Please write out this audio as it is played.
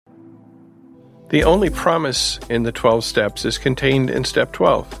The only promise in the 12 steps is contained in step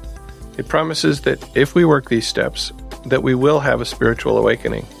 12. It promises that if we work these steps, that we will have a spiritual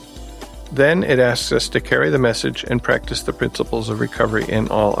awakening. Then it asks us to carry the message and practice the principles of recovery in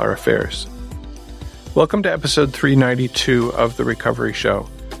all our affairs. Welcome to episode 392 of The Recovery Show.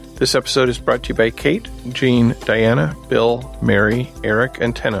 This episode is brought to you by Kate, Jean, Diana, Bill, Mary, Eric,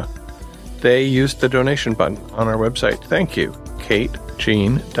 and Tenna. They used the donation button on our website. Thank you, Kate,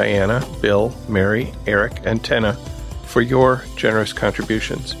 Jean, Diana, Bill, Mary, Eric, and Tenna, for your generous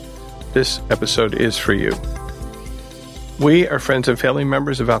contributions. This episode is for you. We are friends and family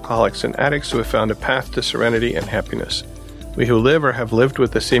members of alcoholics and addicts who have found a path to serenity and happiness. We who live or have lived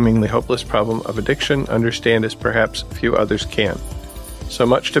with the seemingly hopeless problem of addiction understand as perhaps few others can. So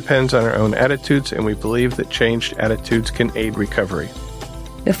much depends on our own attitudes, and we believe that changed attitudes can aid recovery.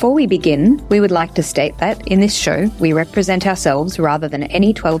 Before we begin, we would like to state that in this show, we represent ourselves rather than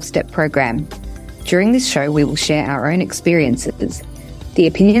any 12-step program. During this show, we will share our own experiences. The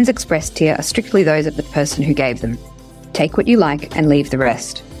opinions expressed here are strictly those of the person who gave them. Take what you like and leave the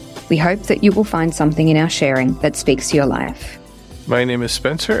rest. We hope that you will find something in our sharing that speaks to your life. My name is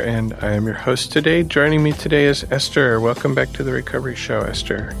Spencer, and I am your host today. Joining me today is Esther. Welcome back to The Recovery Show,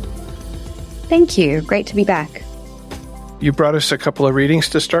 Esther. Thank you. Great to be back. You brought us a couple of readings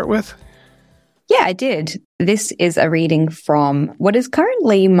to start with? Yeah, I did. This is a reading from what is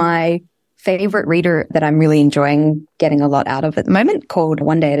currently my favorite reader that I'm really enjoying getting a lot out of at the moment, called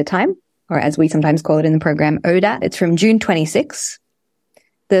One Day at a Time, or as we sometimes call it in the program, ODAT. It's from June 26.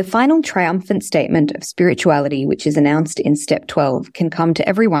 The final triumphant statement of spirituality, which is announced in step 12, can come to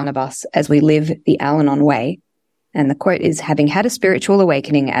every one of us as we live the Al-Anon way. And the quote is, having had a spiritual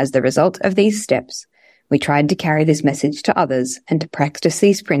awakening as the result of these steps, we tried to carry this message to others and to practice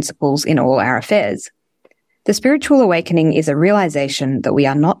these principles in all our affairs. The spiritual awakening is a realization that we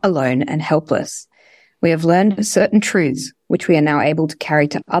are not alone and helpless. We have learned certain truths which we are now able to carry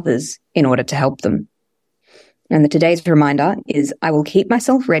to others in order to help them. And today's reminder is, I will keep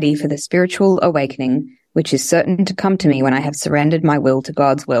myself ready for the spiritual awakening, which is certain to come to me when I have surrendered my will to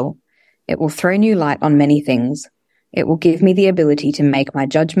God's will. It will throw new light on many things. It will give me the ability to make my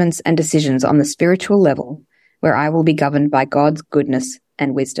judgments and decisions on the spiritual level, where I will be governed by God's goodness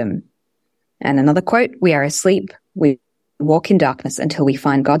and wisdom. And another quote, we are asleep, we walk in darkness until we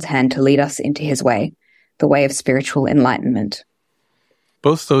find God's hand to lead us into his way, the way of spiritual enlightenment.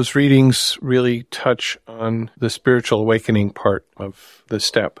 Both those readings really touch on the spiritual awakening part of the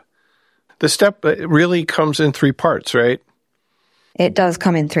step. The step really comes in three parts, right? It does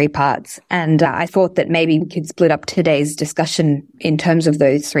come in three parts, and I thought that maybe we could split up today's discussion in terms of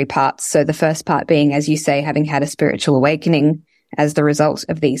those three parts. So the first part being, as you say, having had a spiritual awakening as the result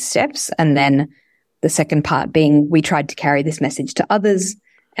of these steps, and then the second part being, we tried to carry this message to others,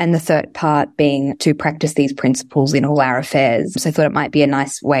 and the third part being to practice these principles in all our affairs. So I thought it might be a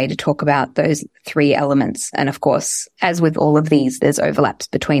nice way to talk about those three elements. And of course, as with all of these, there's overlaps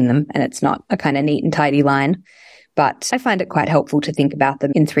between them, and it's not a kind of neat and tidy line. But I find it quite helpful to think about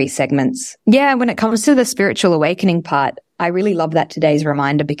them in three segments. Yeah, when it comes to the spiritual awakening part, I really love that today's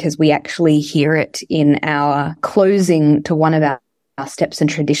reminder because we actually hear it in our closing to one of our Steps and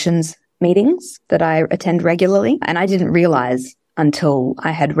Traditions meetings that I attend regularly. And I didn't realize until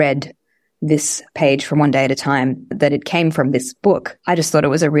I had read this page from One Day at a Time that it came from this book. I just thought it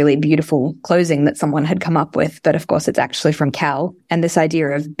was a really beautiful closing that someone had come up with, but of course it's actually from Cal. And this idea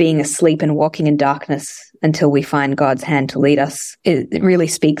of being asleep and walking in darkness until we find God's hand to lead us, it really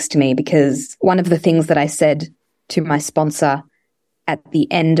speaks to me because one of the things that I said to my sponsor at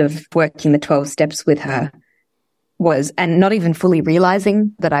the end of working the 12 steps with her was, and not even fully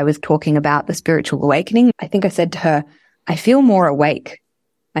realizing that I was talking about the spiritual awakening, I think I said to her, I feel more awake.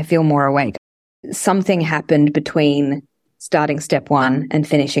 I feel more awake. Something happened between starting step 1 and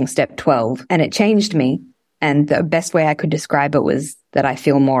finishing step 12, and it changed me. And the best way I could describe it was that I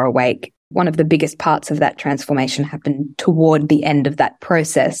feel more awake. One of the biggest parts of that transformation happened toward the end of that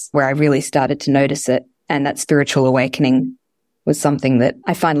process where I really started to notice it. And that spiritual awakening was something that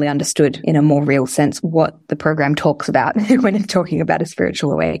I finally understood in a more real sense what the program talks about when it's talking about a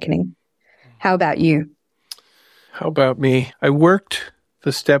spiritual awakening. How about you? How about me? I worked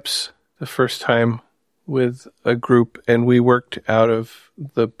the steps the first time with a group, and we worked out of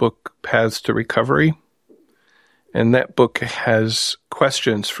the book Paths to Recovery. And that book has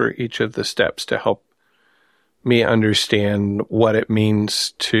questions for each of the steps to help me understand what it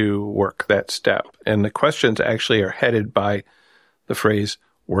means to work that step. And the questions actually are headed by the phrase,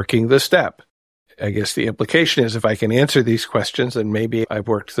 working the step. I guess the implication is if I can answer these questions, then maybe I've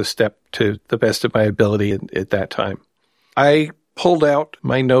worked the step to the best of my ability at that time. I pulled out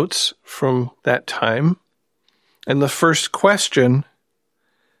my notes from that time. And the first question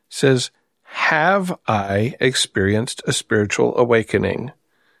says, have I experienced a spiritual awakening?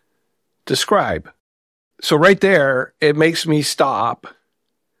 Describe. So right there, it makes me stop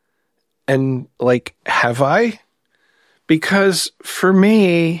and have I? Because for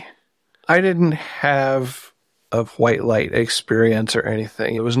me, I didn't have a white light experience or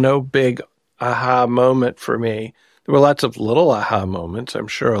anything. It was no big aha moment for me. There were lots of little aha moments, I'm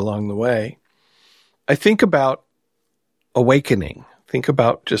sure, along the way. I think about awakening. Think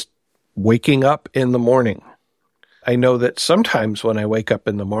about just waking up in the morning. I know that sometimes when I wake up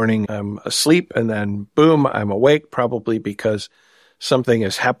in the morning, I'm asleep and then boom, I'm awake, probably because something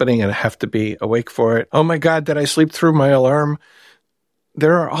is happening and I have to be awake for it. Oh my God, did I sleep through my alarm?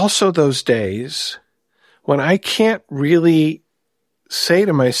 There are also those days when I can't really say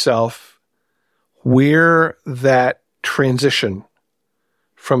to myself where that transition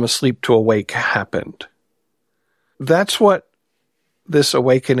from asleep to awake happened. That's what this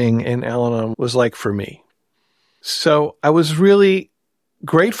awakening in Al-Anon was like for me. So I was really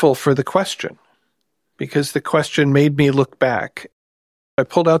grateful for the question because the question made me look back. I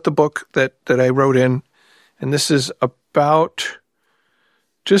pulled out the book that I wrote in, and this is about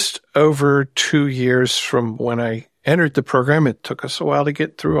just over 2 years from when I entered the program. It took us a while to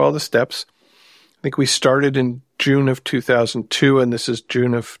get through all the steps. I think we started in June of 2002, and this is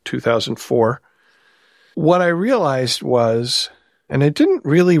June of 2004. What I realized was, and I didn't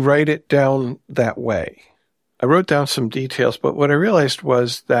really write it down that way. I wrote down some details, but what I realized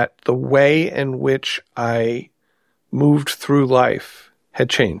was that the way in which I moved through life had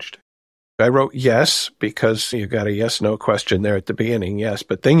changed. I wrote yes, because you got a yes-no question there at the beginning, yes,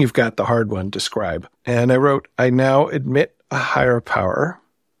 but then you've got the hard one, describe. And I wrote, I now admit a higher power.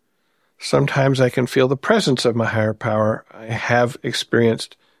 Sometimes I can feel the presence of my higher power. I have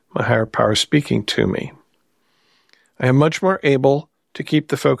experienced my higher power speaking to me. I am much more able to keep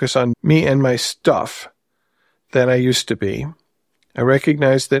the focus on me and my stuff than I used to be. I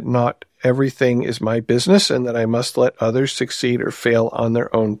recognize that not everything is my business and that I must let others succeed or fail on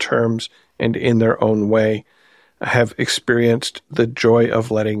their own terms and in their own way. I have experienced the joy of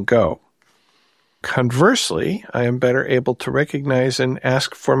letting go. Conversely, I am better able to recognize and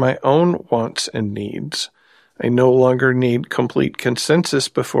ask for my own wants and needs. I no longer need complete consensus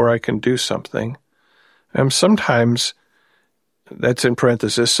before I can do something. I am sometimes, that's in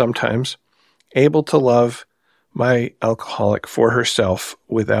parentheses, sometimes, able to love my alcoholic for herself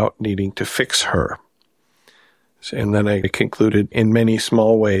without needing to fix her. And then I concluded, in many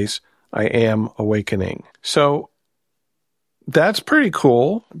small ways, I am awakening. So that's pretty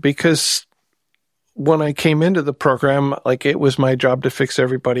cool because when I came into the program, it was my job to fix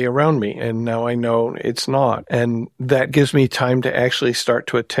everybody around me. And now I know it's not. And that gives me time to actually start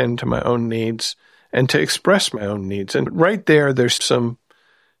to attend to my own needs and to express my own needs. And right there's some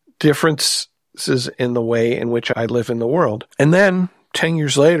differences in the way in which I live in the world. And then 10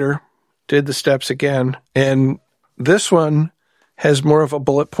 years later, did the steps again. And this one has more of a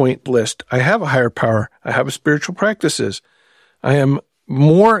bullet point list. I have a higher power. I have spiritual practices. I am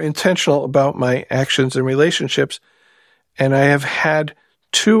more intentional about my actions and relationships. And I have had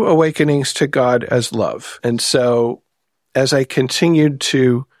 2 awakenings to God as love. And so as I continued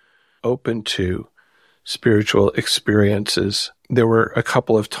to open to spiritual experiences, there were a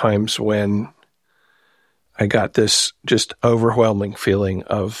couple of times when I got this just overwhelming feeling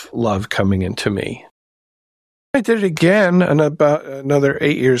of love coming into me. I did it again and about another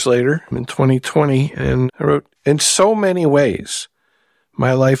 8 years later in 2020, and I wrote, in so many ways,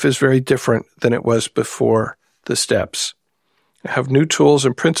 my life is very different than it was before the steps. I have new tools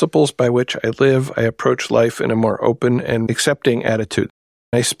and principles by which I live. I approach life in a more open and accepting attitude.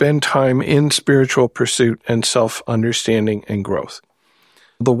 I spend time in spiritual pursuit and self-understanding and growth.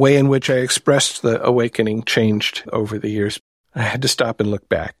 The way in which I expressed the awakening changed over the years. I had to stop and look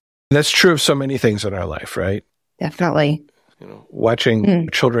back. That's true of so many things in our life, right? Definitely. Watching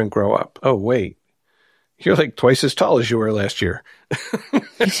children grow up. Oh, wait, you're twice as tall as you were last year.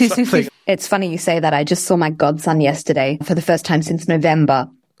 It's funny you say that. I just saw my godson yesterday for the first time since November.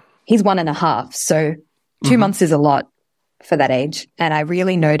 He's 1.5, so 2 months is a lot for that age. And I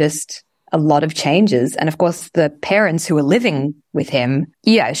really noticed a lot of changes. And of course, the parents who are living with him,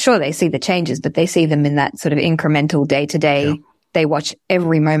 yeah, sure, they see the changes, but they see them in that sort of incremental day-to-day. Yeah. They watch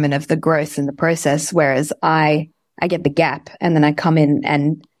every moment of the growth and the process, whereas I get the gap and then I come in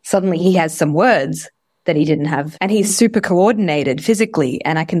and suddenly he has some words that that he didn't have. And he's super coordinated physically,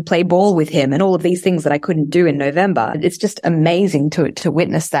 and I can play ball with him and all of these things that I couldn't do in November. It's just amazing to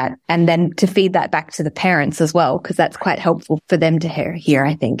witness that, and then to feed that back to the parents as well, because that's quite helpful for them to hear,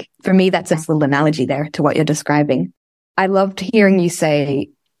 I think. For me, that's a little analogy there to what you're describing. I loved hearing you say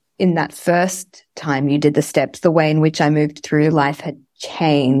in that first time you did the steps, the way in which I moved through life had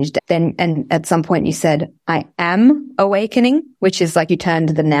changed. Then, and at some point you said, I am awakening, which is like you turned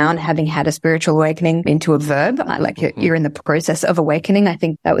the noun, having had a spiritual awakening, into a verb. Like you're in the process of awakening. I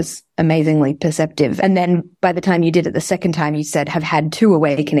think that was amazingly perceptive. And then by the time you did it the second time, you said, have had 2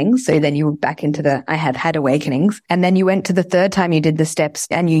 awakenings. So then you were back into the, I have had awakenings. And then you went to the third time you did the steps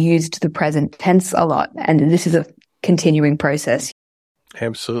and you used the present tense a lot. And this is a continuing process.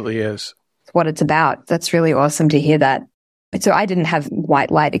 Absolutely is. It's what it's about. That's really awesome to hear that. So I didn't have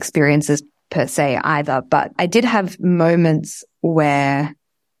white light experiences per se either, but I did have moments where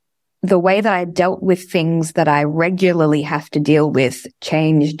the way that I dealt with things that I regularly have to deal with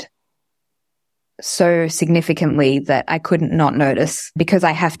changed so significantly that I couldn't not notice, because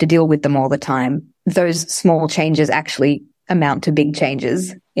I have to deal with them all the time. Those small changes actually amount to big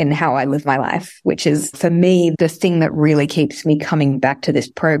changes in how I live my life, which is, for me, the thing that really keeps me coming back to this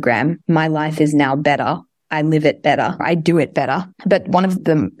program. My life is now better. I live it better. I do it better. But one of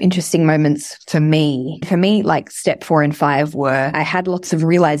the interesting moments for me, like step 4 and 5 were, I had lots of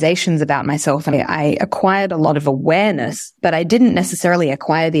realizations about myself, and I acquired a lot of awareness, but I didn't necessarily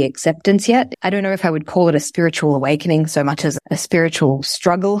acquire the acceptance yet. I don't know if I would call it a spiritual awakening so much as a spiritual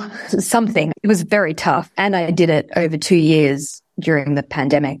struggle, something. It was very tough. And I did it over 2 years during the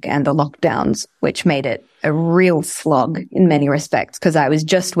pandemic and the lockdowns, which made it a real slog in many respects, because I was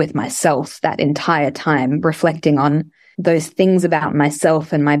just with myself that entire time, reflecting on those things about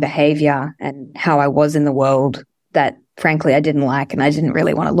myself and my behavior and how I was in the world that, frankly, I didn't like and I didn't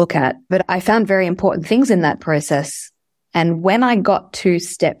really want to look at. But I found very important things in that process. And when I got to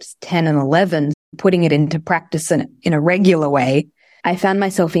steps 10 and 11, putting it into practice in a regular way, I found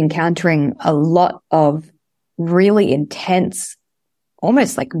myself encountering a lot of really intense,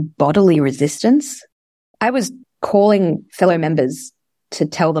 almost like bodily resistance. I was calling fellow members to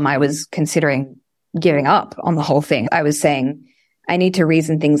tell them I was considering giving up on the whole thing. I was saying, I need to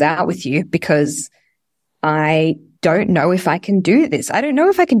reason things out with you because I don't know if I can do this. I don't know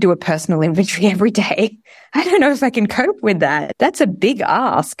if I can do a personal inventory every day. I don't know if I can cope with that. That's a big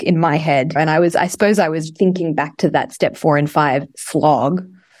ask in my head. And I suppose I was thinking back to that step 4 and 5 slog.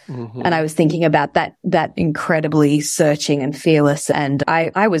 Mm-hmm. And I was thinking about that incredibly searching and fearless. And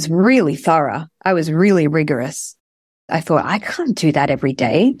I was really thorough. I was really rigorous. I thought, I can't do that every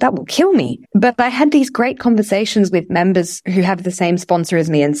day. That will kill me. But I had these great conversations with members who have the same sponsor as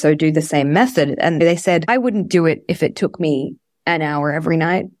me and so do the same method. And they said, I wouldn't do it if it took me an hour every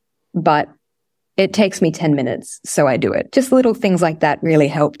night, but it takes me 10 minutes. So I do it. Just little things like that really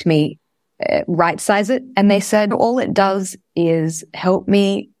helped me right size it. And they said, all it does is help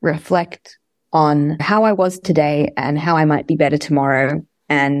me reflect on how I was today and how I might be better tomorrow.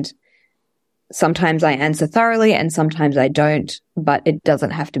 And sometimes I answer thoroughly and sometimes I don't, but it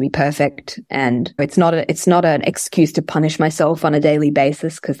doesn't have to be perfect. And it's not an excuse to punish myself on a daily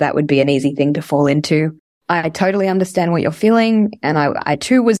basis, because that would be an easy thing to fall into. I totally understand what you're feeling. And I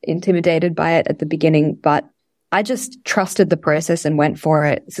too was intimidated by it at the beginning, but I just trusted the process and went for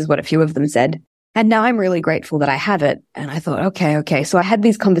it. This is what a few of them said. And now I'm really grateful that I have it. And I thought, okay. So I had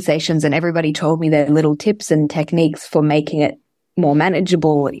these conversations and everybody told me their little tips and techniques for making it more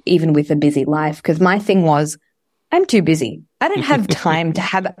manageable, even with a busy life. Because my thing was, I'm too busy. I don't have time to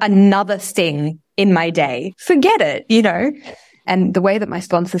have another thing in my day. Forget it, you know? And the way that my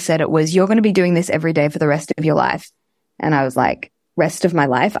sponsor said it was, you're going to be doing this every day for the rest of your life. And I was like, rest of my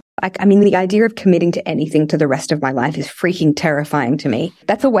life? I mean, the idea of committing to anything to the rest of my life is freaking terrifying to me.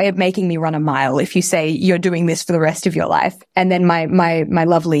 That's a way of making me run a mile if you say you're doing this for the rest of your life. And then my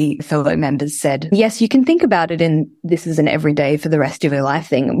lovely fellow members said, yes, you can think about it in this is an everyday for the rest of your life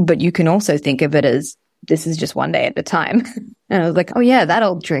thing, but you can also think of it as this is just one day at a time. And I was like, oh yeah, that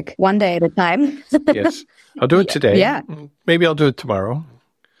old trick. One day at a time. Yes. I'll do it today. Yeah. Maybe I'll do it tomorrow.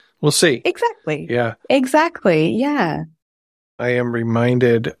 We'll see. Exactly. Yeah. Exactly. Yeah. I am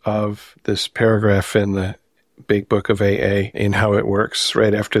reminded of this paragraph in the Big Book of AA in how it works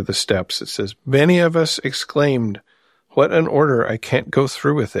right after the steps. It says, many of us exclaimed, what an order, I can't go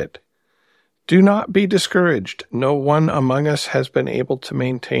through with it. Do not be discouraged. No one among us has been able to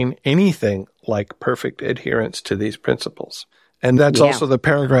maintain anything like perfect adherence to these principles. And that's also the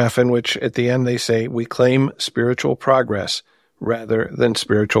paragraph in which at the end they say, we claim spiritual progress rather than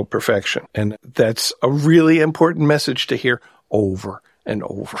spiritual perfection. And that's a really important message to hear over and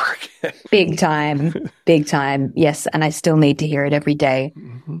over again. Big time. Big time. Yes. And I still need to hear it every day.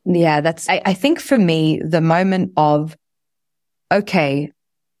 Mm-hmm. Yeah, I think for me, the moment of, okay,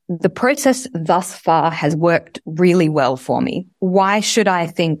 the process thus far has worked really well for me. Why should I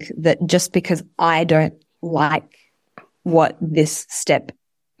think that just because I don't like what this step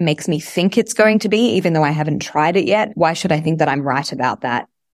makes me think it's going to be, even though I haven't tried it yet, why should I think that I'm right about that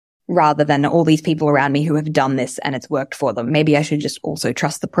rather than all these people around me who have done this and it's worked for them? Maybe I should just also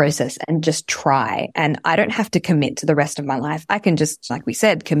trust the process and just try. And I don't have to commit to the rest of my life. I can just, like we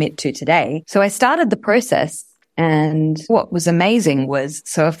said, commit to today. So I started the process. And what was amazing was,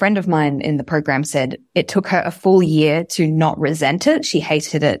 so a friend of mine in the program said it took her a full year to not resent it. She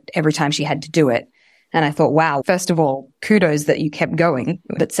hated it every time she had to do it. And I thought, wow, first of all, kudos that you kept going.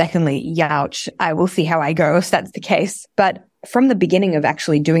 But secondly, youch, I will see how I go if that's the case. But from the beginning of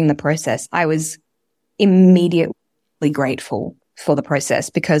actually doing the process, I was immediately grateful for the process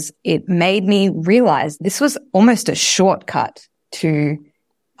because it made me realize this was almost a shortcut to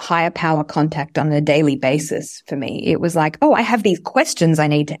higher power contact on a daily basis for me. It was like, oh, I have these questions I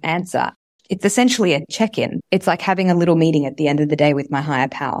need to answer. It's essentially a check-in. It's like having a little meeting at the end of the day with my higher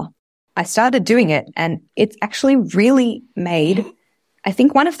power. I started doing it and it's actually really made, I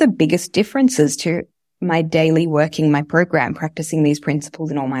think, one of the biggest differences to my daily working, my program, practicing these principles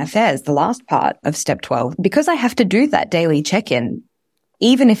in all my affairs, the last part of step 12, because I have to do that daily check-in.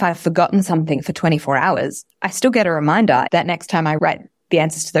 Even if I've forgotten something for 24 hours, I still get a reminder that next time I write the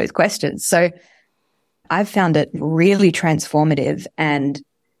answers to those questions. So I've found it really transformative and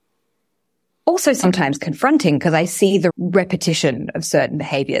also sometimes confronting because I see the repetition of certain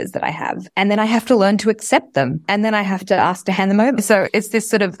behaviors that I have. And then I have to learn to accept them. And then I have to ask to hand them over. So it's this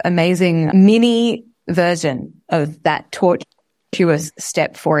sort of amazing mini version of that tortuous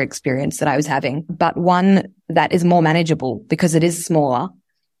step 4 experience that I was having, but one that is more manageable because it is smaller.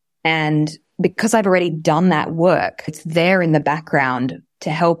 And because I've already done that work, it's there in the background to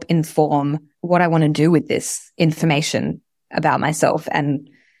help inform what I want to do with this information about myself and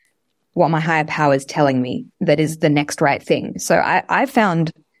what my higher power is telling me that is the next right thing. So I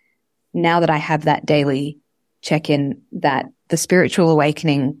found now that I have that daily check-in that the spiritual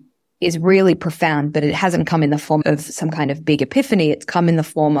awakening is really profound, but it hasn't come in the form of some kind of big epiphany. It's come in the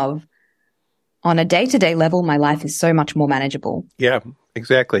form of, on a day-to-day level, my life is so much more manageable. Yeah,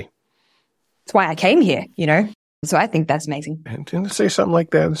 exactly. That's why I came here, you know? So I think that's amazing. And didn't it say something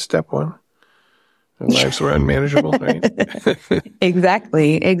like that in step 1? Our lives were unmanageable, right?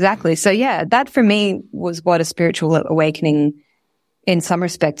 Exactly. So yeah, that for me was what a spiritual awakening in some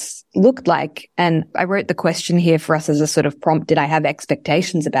respects looked like. And I wrote the question here for us as a sort of prompt. Did I have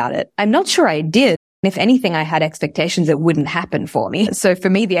expectations about it? I'm not sure I did. If anything, I had expectations it wouldn't happen for me. So for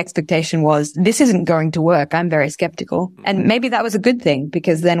me, the expectation was, this isn't going to work. I'm very skeptical. And maybe that was a good thing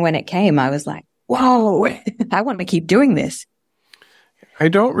because then when it came, I was like, whoa, I want to keep doing this. I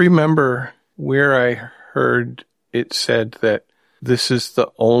don't remember where I heard it said that this is the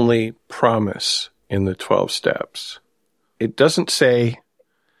only promise in the 12 steps. It doesn't say,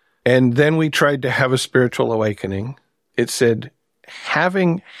 and then we tried to have a spiritual awakening. It said,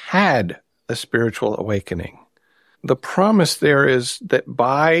 having had a spiritual awakening. The promise there is that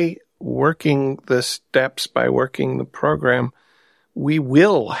by working the steps, by working the program, we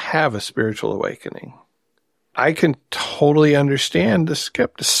will have a spiritual awakening. I can totally understand the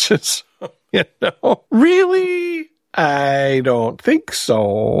skepticism. You know, really? I don't think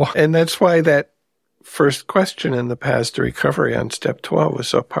so. And that's why that first question in the Paths to Recovery on step 12 was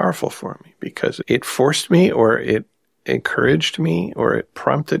so powerful for me because it forced me or it encouraged me or it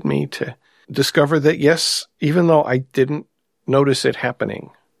prompted me to discover that, yes, even though I didn't notice it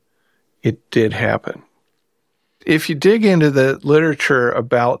happening, it did happen. If you dig into the literature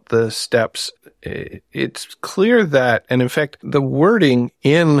about the steps, it's clear that, and in fact, the wording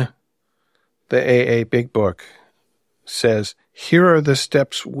in the AA Big Book says, here are the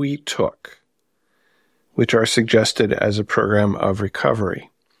steps we took, which are suggested as a program of recovery.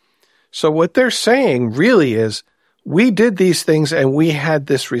 So what they're saying really is, we did these things and we had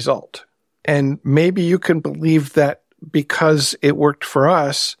this result. And maybe you can believe that because it worked for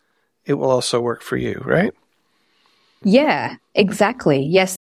us, it will also work for you, right? Yeah, exactly.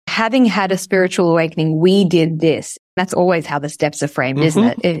 Yes. Having had a spiritual awakening, we did this. That's always how the steps are framed, isn't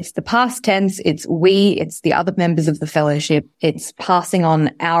it? It's the past tense, it's we, it's the other members of the fellowship, it's passing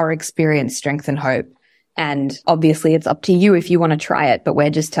on our experience, strength, and hope. And obviously it's up to you if you want to try it, but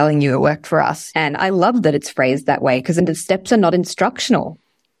we're just telling you it worked for us. And I love that it's phrased that way because the steps are not instructional.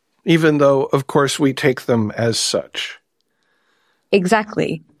 Even though, of course, we take them as such.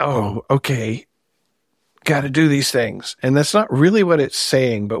 Exactly. Oh, okay. got to do these things. And that's not really what it's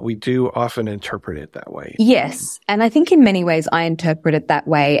saying, but we do often interpret it that way. Yes. And I think in many ways I interpret it that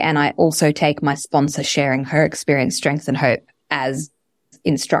way. And I also take my sponsor sharing her experience, strength and hope as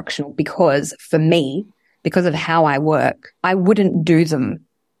instructional, because for me, because of how I work, I wouldn't do them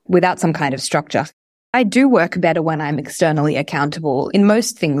without some kind of structure. I do work better when I'm externally accountable in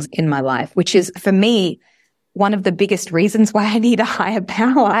most things in my life, which is for me, one of the biggest reasons why I need a higher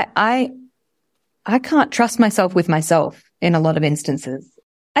power. I can't trust myself with myself in a lot of instances.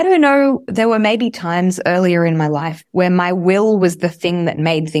 I don't know. There were maybe times earlier in my life where my will was the thing that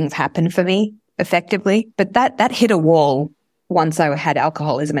made things happen for me effectively, but that hit a wall once I had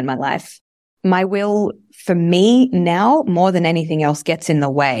alcoholism in my life. My will, for me now, more than anything else, gets in the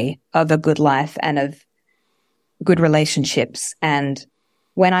way of a good life and of good relationships. And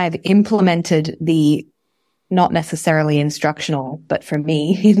when I've implemented the not necessarily instructional, but for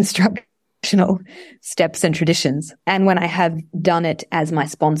me, instructional steps and traditions, and when I have done it as my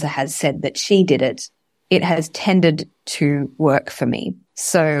sponsor has said that she did it, it has tended to work for me.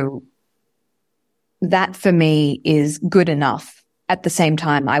 So that for me is good enough. At the same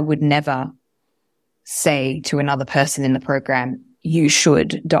time, I would never say to another person in the program, you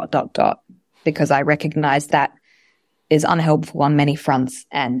should ... because I recognize that is unhelpful on many fronts.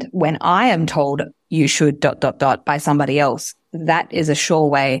 And when I am told you should ... by somebody else, that is a sure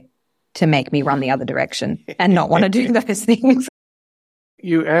way to make me run the other direction and not want to do those things.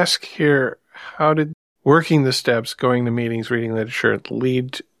 You ask here, how did working the steps, going to meetings, reading literature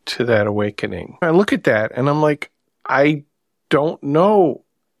lead to that awakening? I look at that and I'm like, I don't know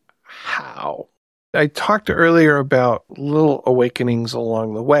how. I talked earlier about little awakenings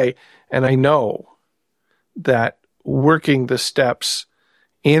along the way, and I know that working the steps,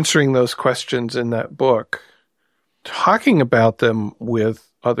 answering those questions in that book, talking about them with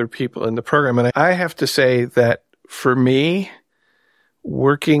other people in the program. And I have to say that for me,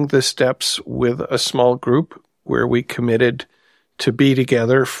 working the steps with a small group where we committed to be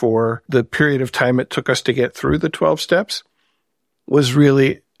together for the period of time it took us to get through the 12 steps was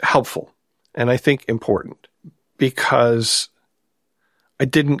really helpful. And I think important, because I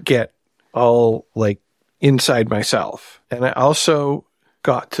didn't get all like inside myself. And I also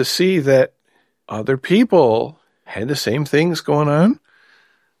got to see that other people had the same things going on,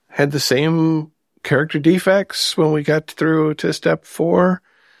 had the same character defects when we got through to step 4,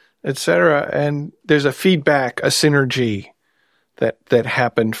 etc. And there's a feedback, a synergy that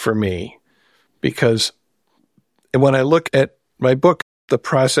happened for me, because when I look at my book, the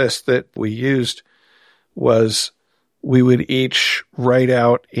process that we used was we would each write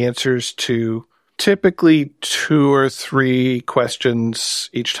out answers to typically 2 or 3 questions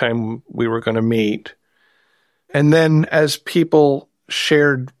each time we were going to meet. And then as people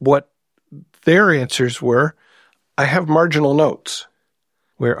shared what their answers were, I have marginal notes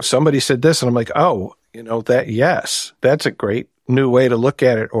where somebody said this and I'm like, oh, yes, that's a great new way to look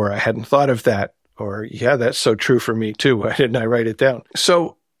at it. Or I hadn't thought of that. Or, yeah, that's so true for me too. Why didn't I write it down?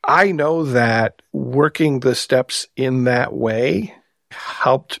 So I know that working the steps in that way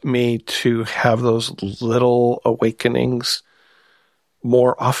helped me to have those little awakenings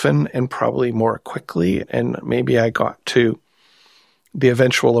more often and probably more quickly. And maybe I got to the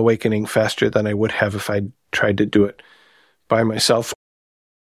eventual awakening faster than I would have if I tried to do it by myself.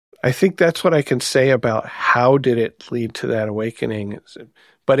 I think that's what I can say about how did it lead to that awakening.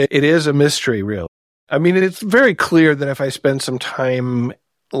 But it is a mystery, really. I mean, it's very clear that if I spend some time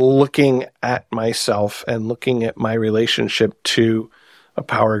looking at myself and looking at my relationship to a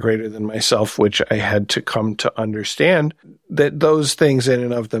power greater than myself, which I had to come to understand, that those things in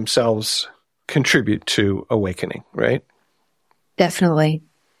and of themselves contribute to awakening, right? Definitely.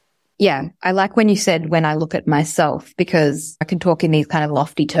 Yeah, I like when you said when I look at myself, because I can talk in these kind of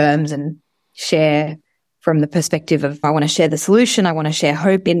lofty terms and share from the perspective of I want to share the solution, I want to share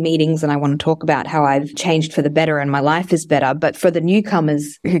hope in meetings, and I want to talk about how I've changed for the better and my life is better. But for the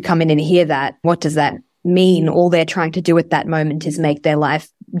newcomers who come in and hear that, what does that mean? All they're trying to do at that moment is make their life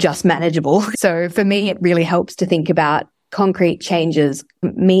just manageable. So for me, it really helps to think about concrete changes,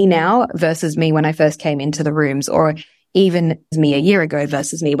 me now versus me when I first came into the rooms, or even me a year ago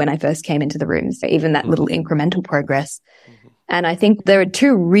versus me when I first came into the rooms, so even that little incremental progress. Mm-hmm. And I think there are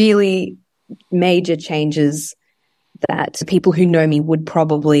 2 really major changes that people who know me would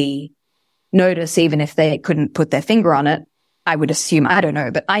probably notice, even if they couldn't put their finger on it. I would assume, I don't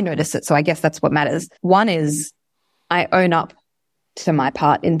know, but I notice it. So I guess that's what matters. One is I own up to my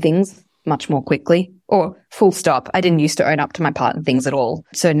part in things much more quickly, or full stop. I didn't used to own up to my part in things at all.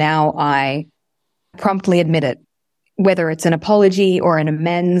 So now I promptly admit it whether it's an apology or an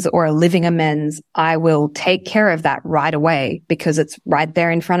amends or a living amends, I will take care of that right away because it's right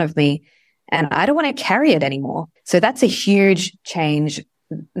there in front of me and I don't want to carry it anymore. So that's a huge change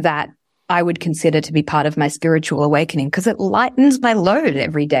that I would consider to be part of my spiritual awakening because it lightens my load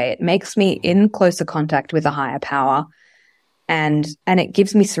every day. It makes me in closer contact with a higher power and it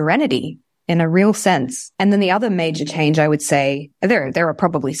gives me serenity in a real sense. And then the other major change I would say, there are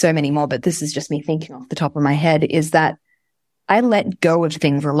probably so many more, but this is just me thinking off the top of my head, is that I let go of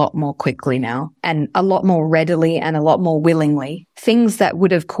things a lot more quickly now and a lot more readily and a lot more willingly. Things that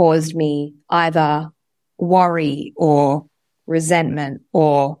would have caused me either worry or resentment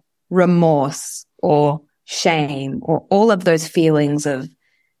or remorse or shame or all of those feelings of,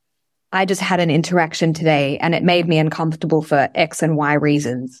 I just had an interaction today and it made me uncomfortable for X and Y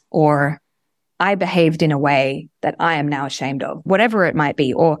reasons, or I behaved in a way that I am now ashamed of, whatever it might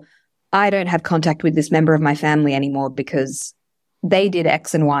be, or I don't have contact with this member of my family anymore because they did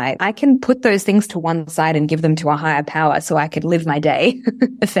X and Y. I can put those things to one side and give them to a higher power so I could live my day,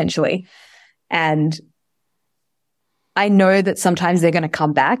 essentially. And I know that sometimes they're going to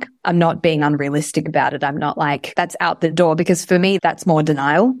come back. I'm not being unrealistic about it. I'm not like, that's out the door, because for me, that's more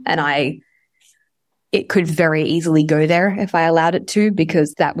denial. And it could very easily go there if I allowed it to,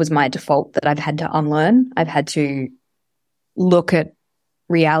 because that was my default that I've had to unlearn. I've had to look at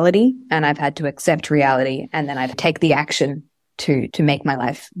reality and I've had to accept reality. And then I've take the action to make my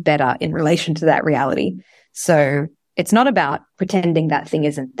life better in relation to that reality. So it's not about pretending that thing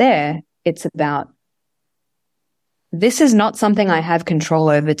isn't there. It's about, this is not something I have control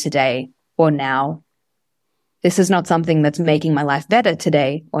over today or now. This is not something that's making my life better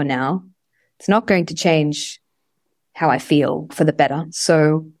today or now. It's not going to change how I feel for the better.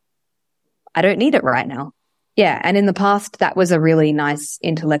 So I don't need it right now. Yeah. And in the past, that was a really nice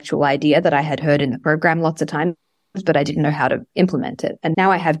intellectual idea that I had heard in the program lots of times, but I didn't know how to implement it. And now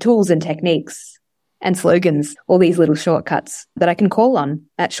I have tools and techniques and slogans, all these little shortcuts that I can call on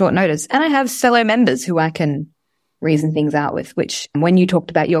at short notice. And I have fellow members who I can reason things out with, which when you talked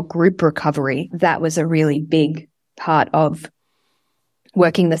about your group recovery, that was a really big part of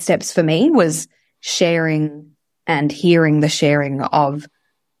working the steps for me, was sharing and hearing the sharing of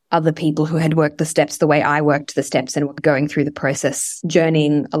other people who had worked the steps the way I worked the steps and were going through the process,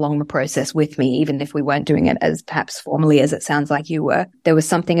 journeying along the process with me, even if we weren't doing it as perhaps formally as it sounds like you were. There was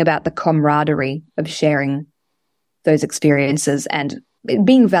something about the camaraderie of sharing those experiences and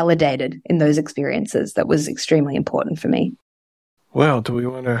being validated in those experiences that was extremely important for me. Well, do we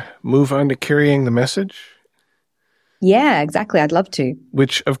want to move on to carrying the message? Yeah, exactly. I'd love to.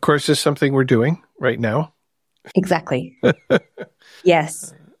 Which, of course, is something we're doing right now. Exactly.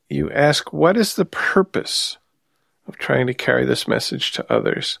 Yes. You ask, what is the purpose of trying to carry this message to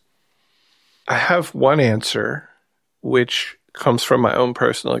others? I have one answer, which comes from my own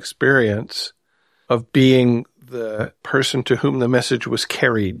personal experience of being the person to whom the message was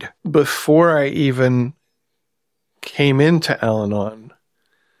carried. Before I even came into Al-Anon,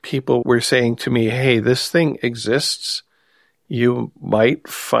 people were saying to me, hey, this thing exists. You might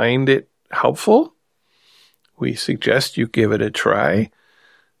find it helpful. We suggest you give it a try.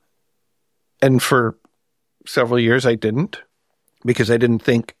 And for several years, I didn't, because I didn't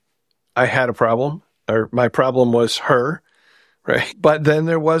think I had a problem, or my problem was her, right? But then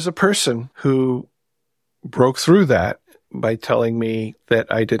there was a person who broke through that by telling me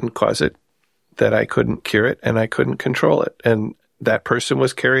that I didn't cause it, that I couldn't cure it, and I couldn't control it. And that person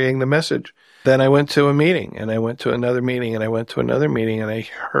was carrying the message. Then I went to a meeting, and I went to another meeting, and I went to another meeting, and I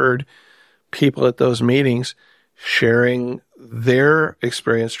heard people at those meetings sharing their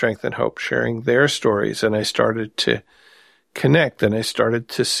experience, strength, and hope, sharing their stories. And I started to connect, and I started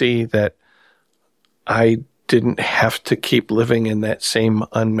to see that I didn't have to keep living in that same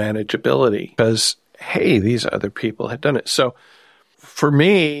unmanageability because, hey, these other people had done it. So for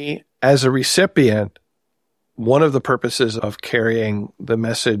me, as a recipient, one of the purposes of carrying the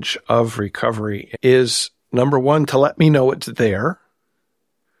message of recovery is, number one, to let me know it's there,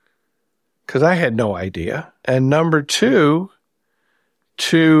 because I had no idea. And number two,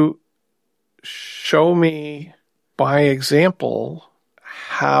 to show me by example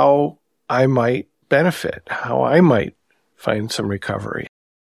how I might benefit, how I might find some recovery.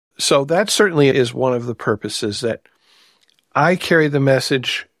 So that certainly is one of the purposes, that I carry the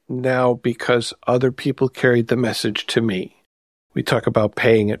message now because other people carried the message to me. We talk about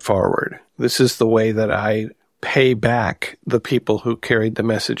paying it forward. This is the way that I pay back the people who carried the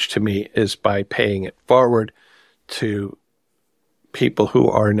message to me, is by paying it forward to people who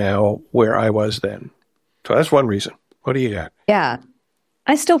are now where I was then. So that's one reason. What do you got? Yeah.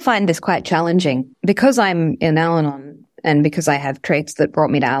 I still find this quite challenging because I'm in Al-Anon and because I have traits that brought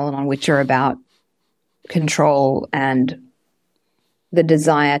me to Al-Anon, which are about control and the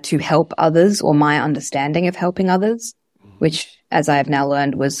desire to help others, or my understanding of helping others, which, as I have now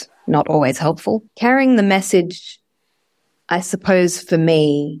learned, was not always helpful. Carrying the message, I suppose, for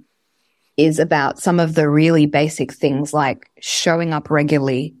me, is about some of the really basic things like showing up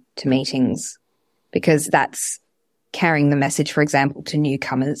regularly to meetings, because that's carrying the message, for example, to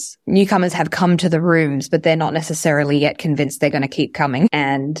newcomers. Newcomers have come to the rooms, but they're not necessarily yet convinced they're going to keep coming.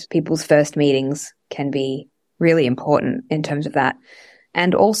 And people's first meetings can be really important in terms of that.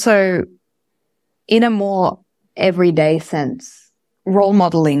 And also, in a more everyday sense, role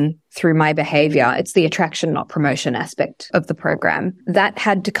modeling through my behavior. It's the attraction, not promotion aspect of the program. That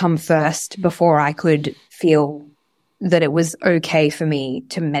had to come first before I could feel that it was okay for me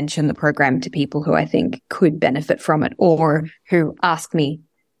to mention the program to people who I think could benefit from it, or who ask me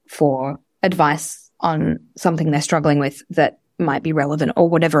for advice on something they're struggling with that might be relevant, or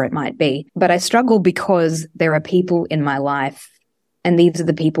whatever it might be. But I struggle because there are people in my life, and these are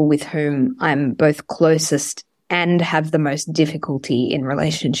the people with whom I'm both closest and have the most difficulty in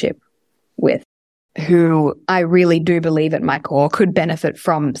relationship with, who I really do believe at my core could benefit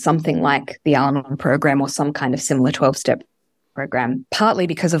from something like the Al-Anon program or some kind of similar 12-step program, partly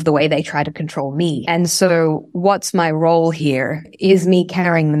because of the way they try to control me. And so what's my role here? Is me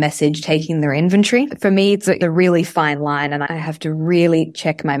carrying the message, taking their inventory? For me, it's a really fine line, and I have to really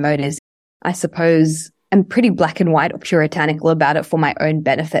check my motives. I suppose I'm pretty black and white or puritanical about it for my own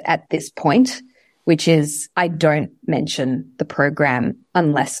benefit at this point, which is I don't mention the program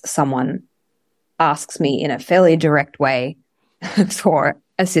unless someone asks me in a fairly direct way for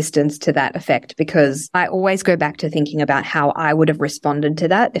assistance to that effect, because I always go back to thinking about how I would have responded to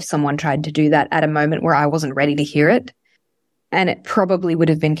that if someone tried to do that at a moment where I wasn't ready to hear it. And it probably would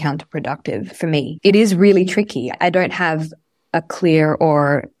have been counterproductive for me. It is really tricky. I don't have a clear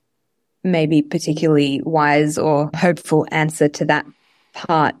or maybe particularly wise or hopeful answer to that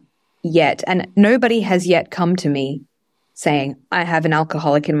part yet. And nobody has yet come to me saying, I have an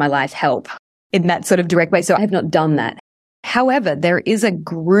alcoholic in my life, help, in that sort of direct way. So I have not done that. However, there is a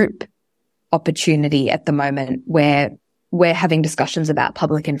group opportunity at the moment where we're having discussions about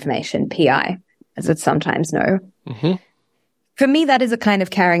public information, PI, as it's sometimes known. Mm-hmm. For me, that is a kind of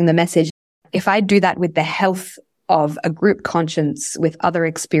carrying the message. If I do that with the health of a group conscience with other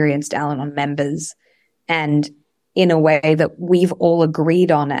experienced Al-Anon members, and in a way that we've all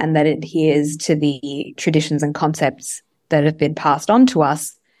agreed on and that adheres to the traditions and concepts that have been passed on to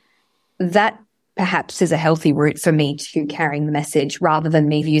us, that perhaps is a healthy route for me to carrying the message, rather than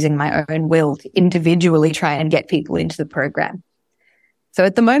me using my own will to individually try and get people into the program. So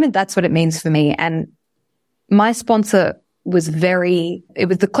at the moment, that's what it means for me. And my sponsor was it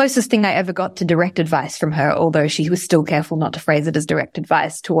was the closest thing I ever got to direct advice from her, although she was still careful not to phrase it as direct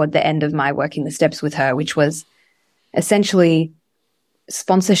advice toward the end of my working the steps with her, which was essentially,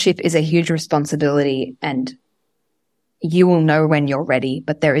 sponsorship is a huge responsibility and you will know when you're ready,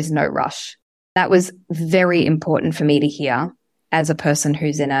 but there is no rush. That was very important for me to hear as a person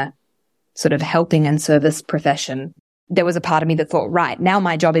who's in a sort of helping and service profession. There was a part of me that thought, right, now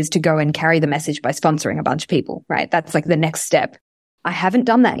my job is to go and carry the message by sponsoring a bunch of people, right? That's like the next step. I haven't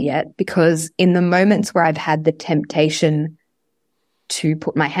done that yet, because in the moments where I've had the temptation to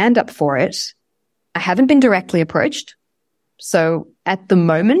put my hand up for it, I haven't been directly approached. So at the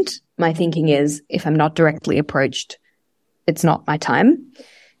moment, my thinking is, if I'm not directly approached, it's not my time.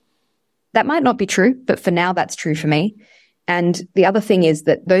 That might not be true, but for now, that's true for me. And the other thing is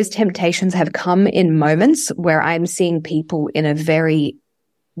that those temptations have come in moments where I'm seeing people in a very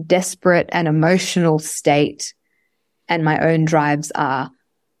desperate and emotional state, and my own drives are,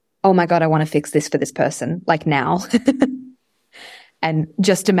 oh my God, I want to fix this for this person, like now. And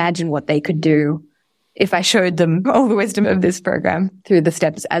just imagine what they could do if I showed them all the wisdom of this program through the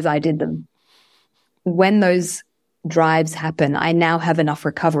steps as I did them. When those drives happen, I now have enough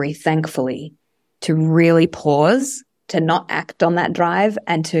recovery, thankfully, to really pause, to not act on that drive,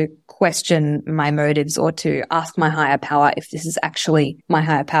 and to question my motives, or to ask my higher power if this is actually my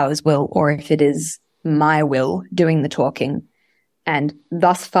higher power's will, or if it is my will doing the talking. And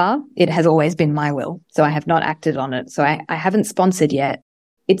thus far, it has always been my will. So I have not acted on it. So I haven't sponsored yet.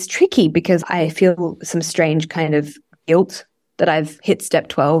 It's tricky because I feel some strange kind of guilt that I've hit step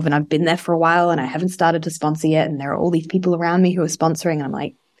 12 and I've been there for a while and I haven't started to sponsor yet. And there are all these people around me who are sponsoring. And I'm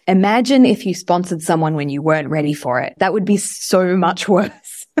like, imagine if you sponsored someone when you weren't ready for it. That would be so much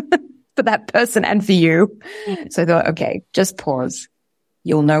worse for that person and for you. So I thought, okay, just pause.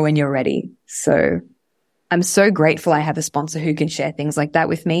 You'll know when you're ready. So I'm so grateful I have a sponsor who can share things like that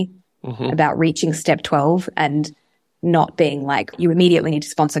with me about reaching step 12 and not being like, you immediately need to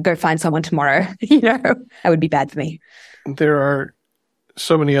sponsor, go find someone tomorrow. That would be bad for me. There are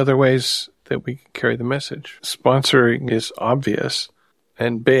so many other ways that we can carry the message. Sponsoring is obvious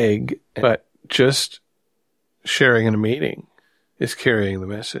and big, but just sharing in a meeting is carrying the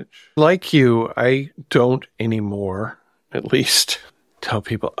message. Like you, I don't anymore, at least, tell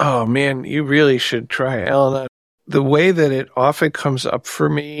people, oh man, you really should try Al-Anon. The way that it often comes up for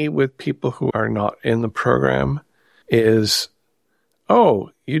me with people who are not in the program is,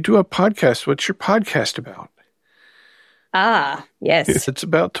 oh, you do a podcast. What's your podcast about? Ah, yes. It's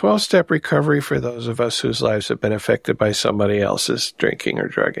about 12-step recovery for those of us whose lives have been affected by somebody else's drinking or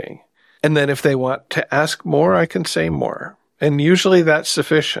drugging. And then if they want to ask more, I can say more. And usually that's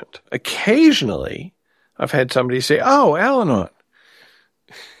sufficient. Occasionally, I've had somebody say, oh, Al-Anon.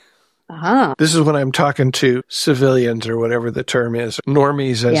 This is when I'm talking to civilians or whatever the term is,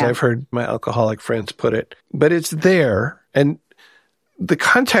 normies, as I've heard my alcoholic friends put it. But it's there. And the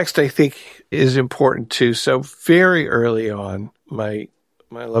context, I think, is important too. So very early on, my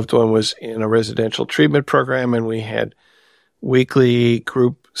loved one was in a residential treatment program, and we had weekly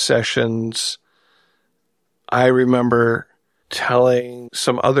group sessions. I remember telling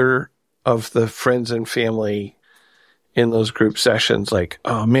some other of the friends and family in those group sessions, like,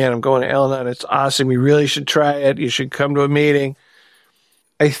 oh man, I'm going to Al-Anon. It's awesome. You really should try it. You should come to a meeting.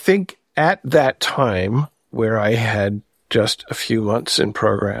 I think at that time, where I had just a few months in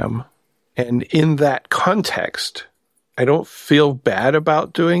program, and in that context, I don't feel bad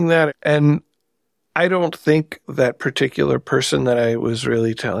about doing that. And I don't think that particular person that I was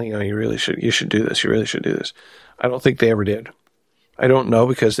really telling, oh, you should do this. You really should do this. I don't think they ever did. I don't know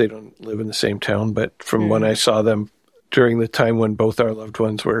because they don't live in the same town, but from when I saw them during the time when both our loved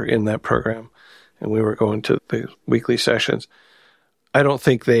ones were in that program and we were going to the weekly sessions, I don't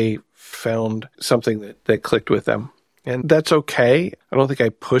think they found something that clicked with them. And that's okay. I don't think I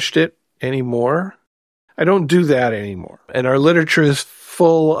pushed it anymore. I don't do that anymore. And our literature is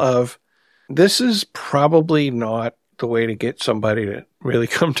full of, this is probably not the way to get somebody to really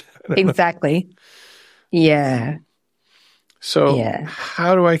come to it. Exactly. Yeah. So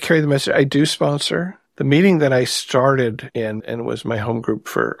how do I carry the message? I do sponsor. The meeting that I started in, and was my home group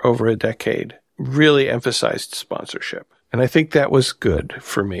for over a decade, really emphasized sponsorship. And I think that was good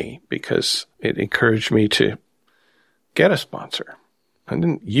for me because it encouraged me to get a sponsor. I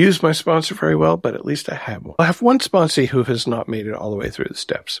didn't use my sponsor very well, but at least I have one. I have one sponsee who has not made it all the way through the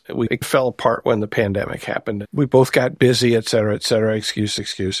steps. We fell apart when the pandemic happened. We both got busy, et cetera,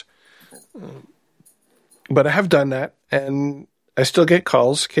 excuse. But I have done that, and I still get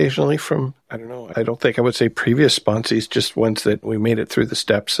calls occasionally from, I don't think I would say previous sponsees, just ones that we made it through the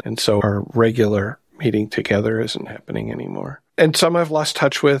steps. And so our regular meeting together isn't happening anymore. And some I've lost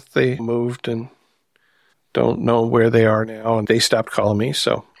touch with. They moved and don't know where they are now, and they stopped calling me.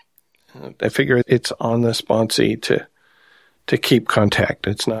 So I figure it's on the sponsee to keep contact.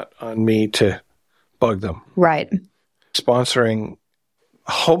 It's not on me to bug them. Right. Sponsoring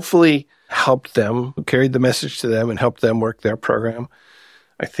hopefully helped them, carried the message to them and helped them work their program.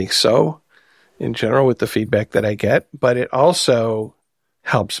 I think so, in general, with the feedback that I get. But it also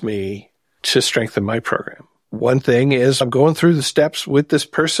helps me to strengthen my program. One thing is I'm going through the steps with this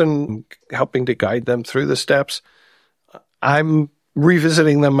person, helping to guide them through the steps. I'm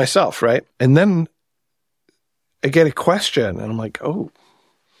revisiting them myself, right? And then I get a question and I'm like, oh,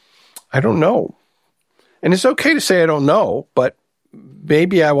 I don't know. And it's okay to say I don't know, but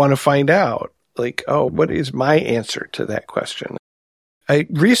maybe I want to find out, like, oh, what is my answer to that question? I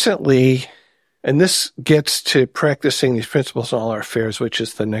recently, and this gets to practicing these principles in all our affairs, which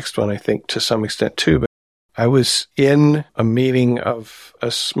is the next one, I think, to some extent too, but I was in a meeting of a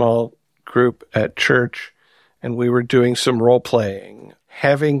small group at church, and we were doing some role playing,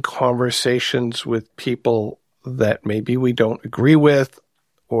 having conversations with people that maybe we don't agree with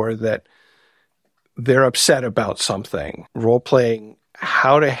or that they're upset about something. Role playing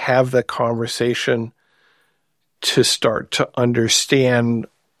how to have the conversation to start to understand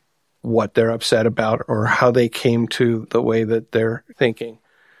what they're upset about or how they came to the way that they're thinking.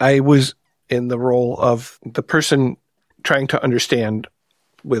 I was in the role of the person trying to understand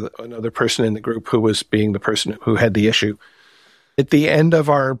with another person in the group who was being the person who had the issue. At the end of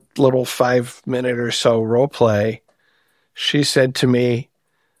our little 5-minute or so role play, she said to me,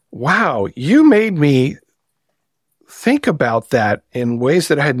 wow, you made me think about that in ways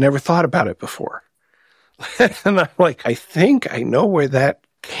that I had never thought about it before. And I'm like, I think I know where that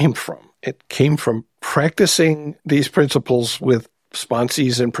came from. It came from practicing these principles with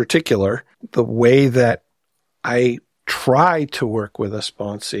sponsees in particular, the way that I try to work with a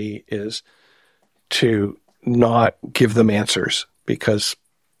sponsee is to not give them answers, because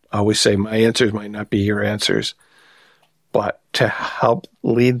I always say my answers might not be your answers, but to help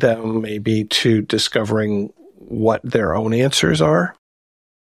lead them maybe to discovering what their own answers are.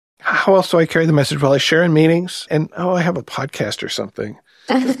 How else do I carry the message? Well, I share in meetings, and I have a podcast or something.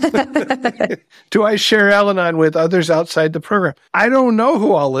 Do I share Al-Anon with others outside the program? I don't know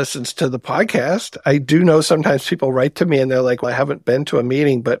who all listens to the podcast. I do know sometimes people write to me and they're like, well, I haven't been to a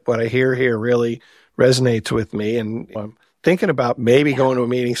meeting, but what I hear here really resonates with me. And I'm thinking about maybe going to a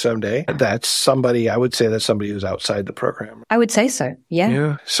meeting someday. That's somebody, I would say that's somebody who's outside the program. I would say so.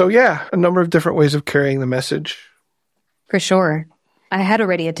 Yeah. So a number of different ways of carrying the message. For sure. I had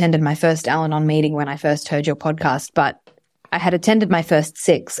already attended my first Al-Anon meeting when I first heard your podcast, but I had attended my first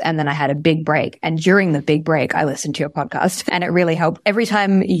 6 and then I had a big break. And during the big break, I listened to your podcast and it really helped. Every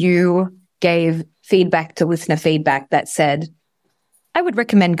time you gave feedback to listener feedback that said, I would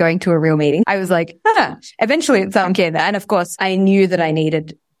recommend going to a real meeting, I was like, eventually it sunk in. And of course, I knew that I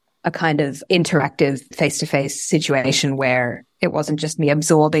needed a kind of interactive face-to-face situation where it wasn't just me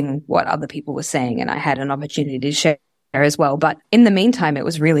absorbing what other people were saying and I had an opportunity to share as well. But in the meantime, it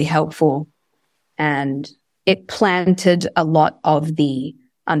was really helpful and it planted a lot of the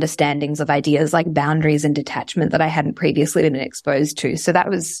understandings of ideas like boundaries and detachment that I hadn't previously been exposed to. So that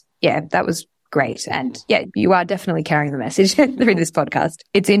was great. And you are definitely carrying the message through this podcast.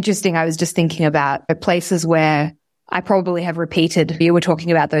 It's interesting. I was just thinking about places where I probably have repeated. You were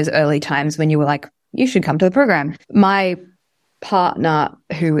talking about those early times when you were like, you should come to the program. My partner,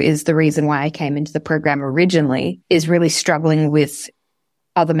 who is the reason why I came into the program originally, is really struggling with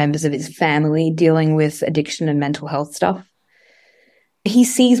other members of his family dealing with addiction and mental health stuff. He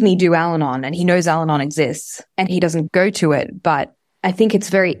sees me do Al-Anon and he knows Al-Anon exists and he doesn't go to it. But I think it's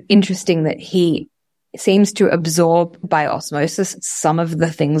very interesting that he seems to absorb by osmosis some of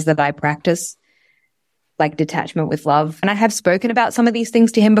the things that I practice, like detachment with love. And I have spoken about some of these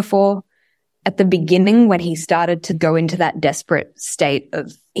things to him before. At the beginning, when he started to go into that desperate state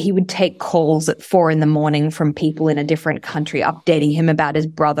of, he would take calls at 4 a.m. from people in a different country, updating him about his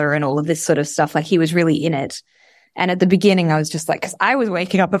brother and all of this sort of stuff. Like he was really in it. And at the beginning, I was just like, because I was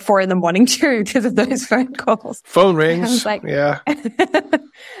waking up at 4 a.m. too because of those phone calls. Phone rings. I was like, yeah. I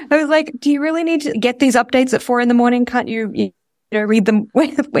was like, do you really need to get these updates at 4 a.m? Can't you read them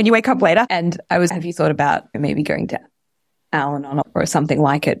when you wake up later? And have you thought about maybe going to Al-Anon or something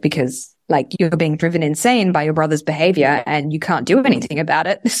like it? Because like you're being driven insane by your brother's behavior and you can't do anything about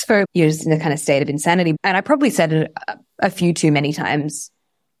it. So you're just in a kind of state of insanity. And I probably said it a few too many times.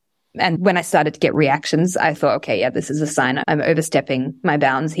 And when I started to get reactions, I thought, okay, this is a sign I'm overstepping my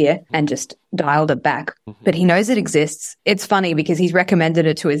bounds here and just dialed it back. But he knows it exists. It's funny because he's recommended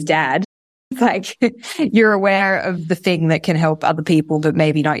it to his dad. It's like, you're aware of the thing that can help other people, but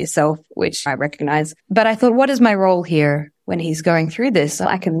maybe not yourself, which I recognize. But I thought, what is my role here when he's going through this?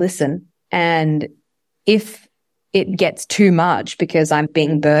 I can listen. And if it gets too much because I'm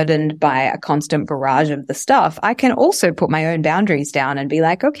being burdened by a constant barrage of the stuff, I can also put my own boundaries down and be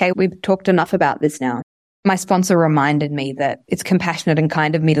like, okay, we've talked enough about this now. My sponsor reminded me that it's compassionate and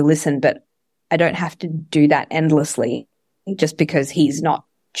kind of me to listen, but I don't have to do that endlessly just because he's not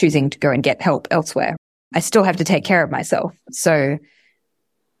choosing to go and get help elsewhere. I still have to take care of myself. So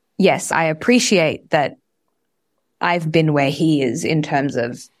yes, I appreciate that I've been where he is in terms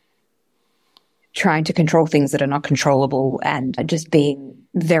of trying to control things that are not controllable and just being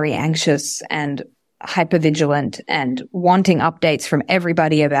very anxious and hypervigilant and wanting updates from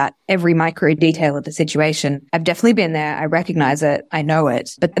everybody about every micro detail of the situation. I've definitely been there. I recognize it. I know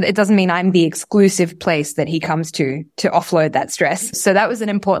it, but it doesn't mean I'm the exclusive place that he comes to offload that stress. So that was an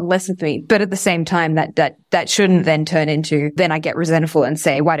important lesson for me. But at the same time, that shouldn't then turn into, then I get resentful and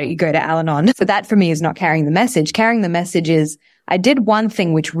say, why don't you go to Al-Anon? So that for me is not carrying the message. Carrying the message is, I did one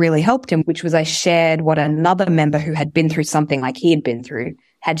thing which really helped him, which was I shared what another member who had been through something like he had been through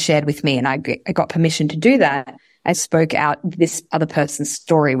had shared with me. And I got permission to do that. I spoke out this other person's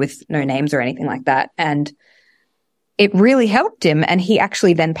story with no names or anything like that. And it really helped him. And he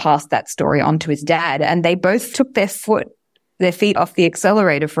actually then passed that story on to his dad. And they both took their feet off the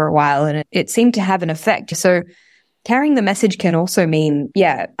accelerator for a while. And it seemed to have an effect. So carrying the message can also mean,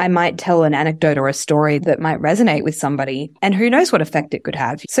 I might tell an anecdote or a story that might resonate with somebody, and who knows what effect it could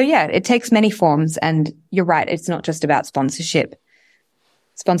have. So it takes many forms, and you're right, it's not just about sponsorship.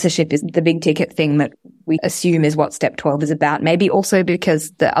 Sponsorship is the big ticket thing that we assume is what Step 12 is about. Maybe also because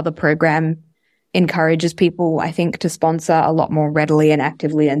the other program encourages people, I think, to sponsor a lot more readily and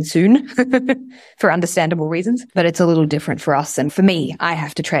actively and soon for understandable reasons. But it's a little different for us. And for me, I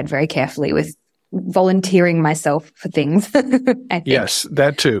have to tread very carefully with volunteering myself for things. I think. Yes,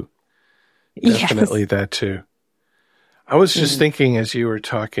 that too. Definitely that too. I was just thinking as you were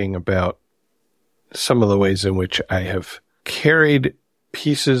talking about some of the ways in which I have carried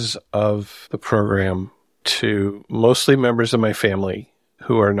pieces of the program to mostly members of my family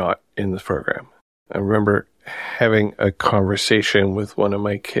who are not in the program. I remember having a conversation with one of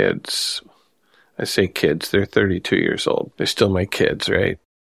my kids. I say kids, they're 32 years old. They're still my kids, right?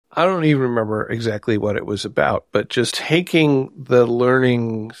 I don't even remember exactly what it was about, but just taking the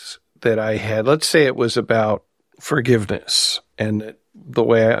learnings that I had. Let's say it was about forgiveness, and the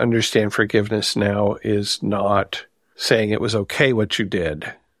way I understand forgiveness now is not saying it was okay what you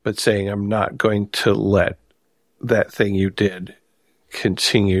did, but saying I'm not going to let that thing you did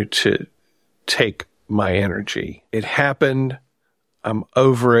continue to take my energy. It happened. I'm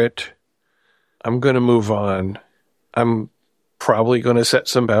over it. I'm going to move on. I'm probably going to set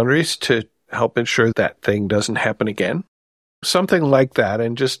some boundaries to help ensure that thing doesn't happen again. Something like that,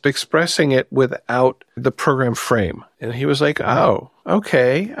 and just expressing it without the program frame. And he was like, oh,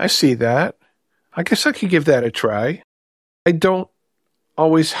 okay, I see that. I guess I could give that a try. I don't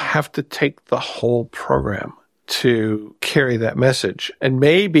always have to take the whole program to carry that message. And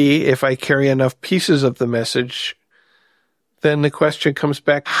maybe if I carry enough pieces of the message, then the question comes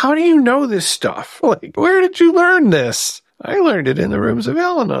back, how do you know this stuff? Like, where did you learn this? I learned it in the rooms of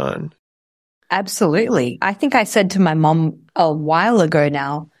Al-Anon. Absolutely. I think I said to my mom a while ago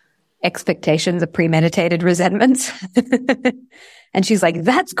now, expectations are premeditated resentments. And she's like,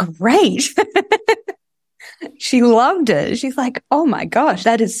 that's great. She loved it. She's like, oh my gosh,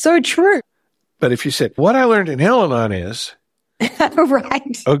 that is so true. But if you said, what I learned in Al-Anon is,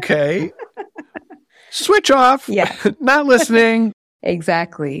 right. Okay, switch off. Yeah. Not listening.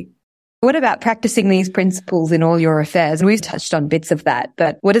 Exactly. What about practicing these principles in all your affairs? We've touched on bits of that,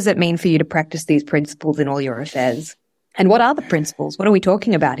 but what does it mean for you to practice these principles in all your affairs? And what are the principles? What are we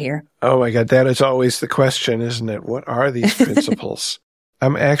talking about here? Oh my God, that is always the question, isn't it? What are these principles?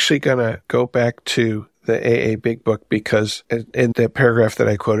 I'm actually going to go back to the AA Big Book because in the paragraph that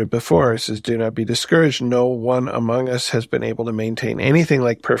I quoted before, it says, do not be discouraged. No one among us has been able to maintain anything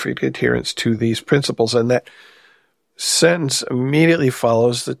like perfect adherence to these principles. And that sentence immediately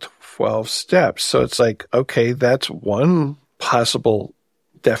follows the 12 steps. So it's like, okay, that's one possible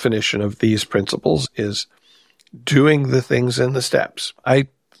definition of these principles is doing the things in the steps. I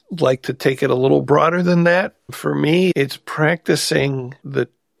like to take it a little broader than that. For me, it's practicing the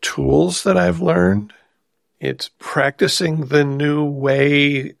tools that I've learned. It's practicing the new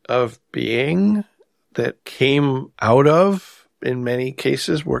way of being that came out of, in many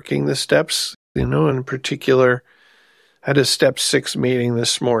cases, working the steps. In particular, I had a step 6 meeting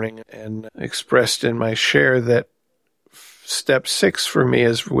this morning and expressed in my share that step 6 for me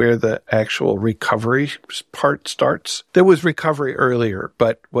is where the actual recovery part starts. There was recovery earlier,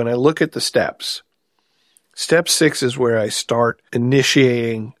 but when I look at the steps, step 6 is where I start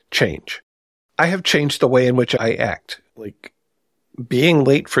initiating change. I have changed the way in which I act. Like being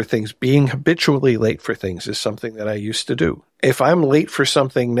late for things, being habitually late for things is something that I used to do. If I'm late for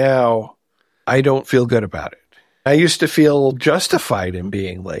something now, I don't feel good about it. I used to feel justified in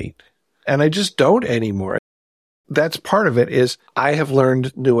being late, and I just don't anymore. That's part of it is I have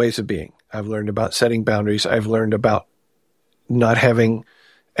learned new ways of being. I've learned about setting boundaries. I've learned about not having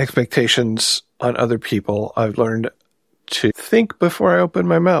expectations on other people. I've learned to think before I open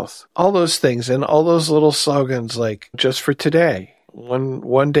my mouth. All those things and all those little slogans like just for today,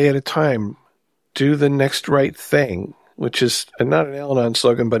 one day at a time, do the next right thing, which is not an Al-Anon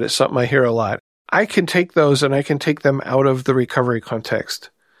slogan, but it's something I hear a lot. I can take those and I can take them out of the recovery context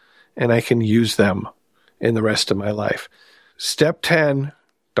and I can use them in the rest of my life. Step 10,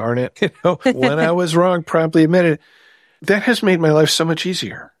 darn it, when I was wrong, promptly admit it. That has made my life so much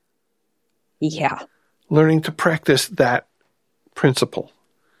easier. Yeah. Learning to practice that principle.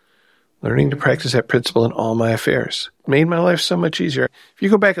 Learning to practice that principle in all my affairs made my life so much easier. If you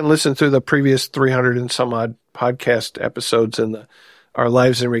go back and listen through the previous 300 and some odd podcast episodes in our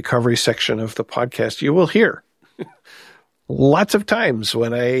Lives in Recovery section of the podcast, you will hear lots of times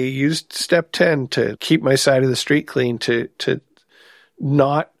when I used step 10 to keep my side of the street clean, to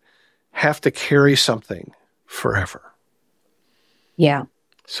not have to carry something forever. Yeah.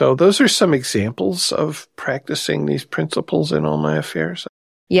 So those are some examples of practicing these principles in all my affairs.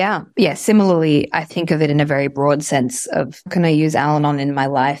 Yeah. Yeah. Similarly, I think of it in a very broad sense of, can I use Al-Anon in my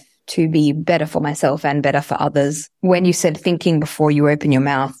life to be better for myself and better for others? When you said thinking before you open your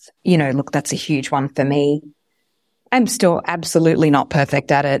mouth, look, that's a huge one for me. I'm still absolutely not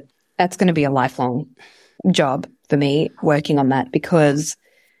perfect at it. That's going to be a lifelong job for me, working on that, because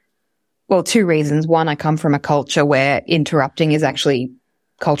Well, two reasons. One, I come from a culture where interrupting is actually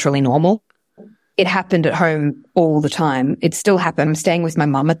culturally normal. It happened at home all the time. It still happened. I'm staying with my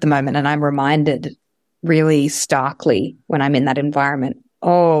mum at the moment, and I'm reminded really starkly when I'm in that environment,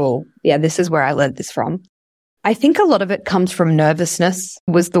 oh, yeah, this is where I learned this from. I think a lot of it comes from nervousness,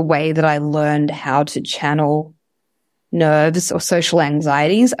 was the way that I learned how to channel nerves or social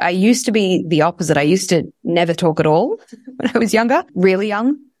anxieties. I used to be the opposite. I used to never talk at all when I was younger, really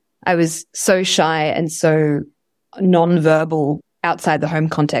young. I was so shy and so nonverbal outside the home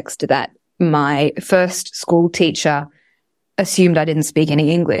context that my first school teacher assumed I didn't speak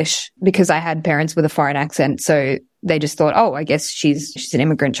any English because I had parents with a foreign accent. So they just thought, oh, I guess she's an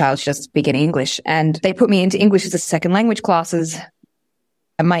immigrant child. She doesn't speak any English. And they put me into English as a second language classes.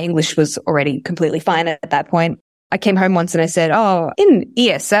 And my English was already completely fine at that point. I came home once and I said, oh, in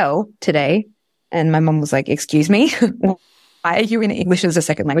ESL today. And my mom was like, excuse me, why are you in English as a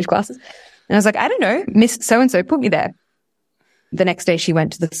second language classes? And I was like, I don't know, Miss so-and-so put me there. The next day she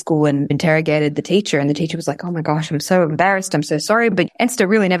went to the school and interrogated the teacher, and the teacher was like, oh my gosh, I'm so embarrassed. I'm so sorry. But Ensta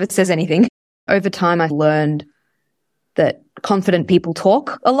really never says anything. Over time, I learned that confident people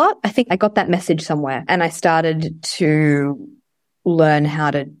talk a lot. I think I got that message somewhere, and I started to learn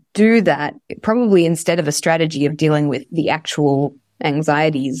how to do that. Probably instead of a strategy of dealing with the actual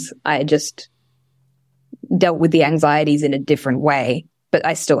anxieties, I just dealt with the anxieties in a different way, but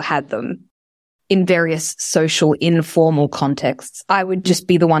I still had them. In various social, informal contexts, I would just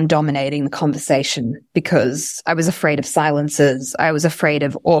be the one dominating the conversation because I was afraid of silences. I was afraid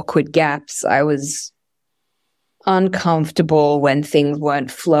of awkward gaps. I was uncomfortable when things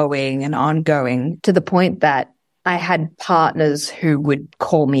weren't flowing and ongoing, to the point that I had partners who would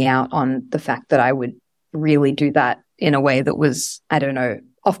call me out on the fact that I would really do that in a way that was, I don't know,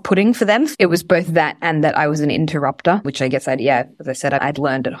 off-putting for them. It was both that and that I was an interrupter, which I guess as I said, I'd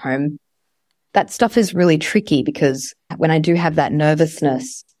learned at home. That stuff is really tricky because when I do have that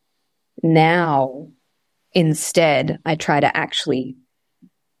nervousness, now instead I try to actually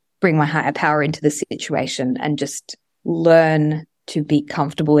bring my higher power into the situation and just learn to be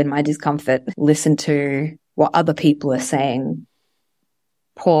comfortable in my discomfort, listen to what other people are saying,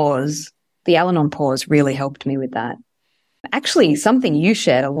 pause. The Al-Anon pause really helped me with that. Actually, something you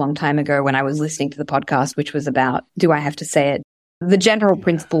shared a long time ago when I was listening to the podcast, which was about, do I have to say it? The general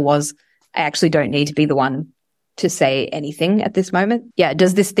principle was, I actually don't need to be the one to say anything at this moment. Yeah.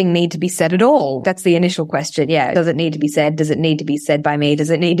 Does this thing need to be said at all? That's the initial question. Yeah. Does it need to be said? Does it need to be said by me? Does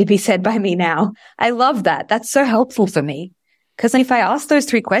it need to be said by me now? I love that. That's so helpful for me. Because if I ask those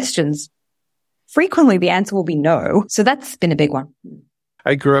three questions, frequently the answer will be no. So that's been a big one.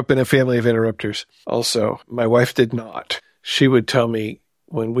 I grew up in a family of interrupters. Also, my wife did not. She would tell me,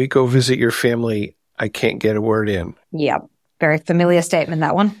 when we go visit your family, I can't get a word in. Yeah. Very familiar statement,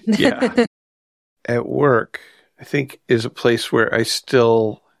 that one. Yeah. At work, I think, is a place where I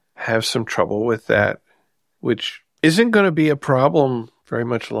still have some trouble with that, which isn't going to be a problem very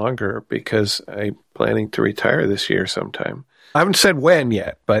much longer because I'm planning to retire this year sometime. I haven't said when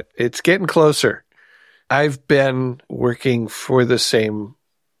yet, but it's getting closer. I've been working for the same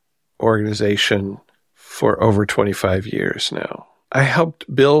organization for over 25 years now. I helped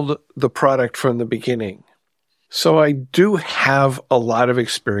build the product from the beginning. So I do have a lot of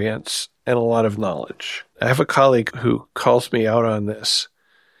experience and a lot of knowledge. I have a colleague who calls me out on this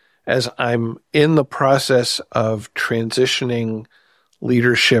as I'm in the process of transitioning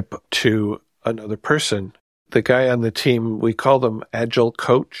leadership to another person. The guy on the team, we call them Agile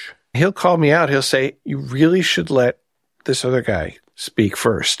Coach. He'll call me out. He'll say, you really should let this other guy speak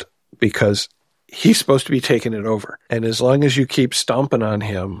first because he's supposed to be taking it over. And as long as you keep stomping on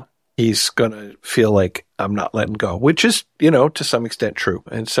him, he's going to feel like I'm not letting go, which is, to some extent true.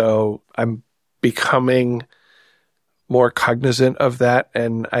 And so I'm becoming more cognizant of that.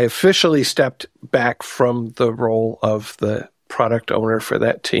 And I officially stepped back from the role of the product owner for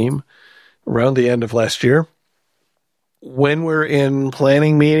that team around the end of last year. When we're in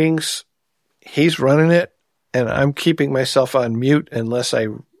planning meetings, he's running it and I'm keeping myself on mute unless I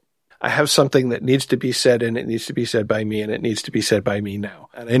have something that needs to be said, and it needs to be said by me, and it needs to be said by me now.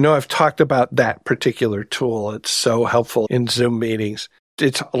 And I know I've talked about that particular tool. It's so helpful in Zoom meetings.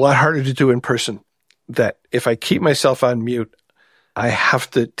 It's a lot harder to do in person, that if I keep myself on mute, I have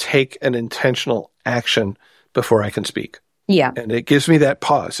to take an intentional action before I can speak. Yeah. And it gives me that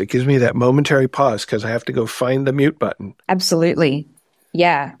pause. It gives me that momentary pause because I have to go find the mute button. Absolutely.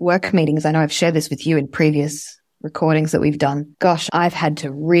 Yeah. Work meetings. I know I've shared this with you in previous recordings that we've done. Gosh, I've had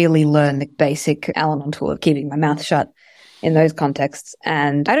to really learn the basic Al-Anon tool of keeping my mouth shut in those contexts.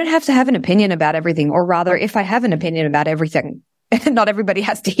 And I don't have to have an opinion about everything, or rather, if I have an opinion about everything, not everybody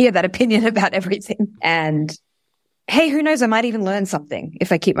has to hear that opinion about everything. And hey, who knows? I might even learn something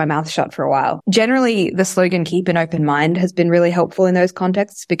if I keep my mouth shut for a while. Generally, the slogan, keep an open mind, has been really helpful in those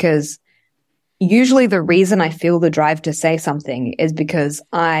contexts, because usually the reason I feel the drive to say something is because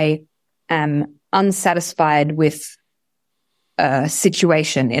I am unsatisfied with a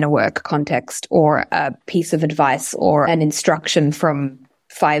situation in a work context, or a piece of advice, or an instruction from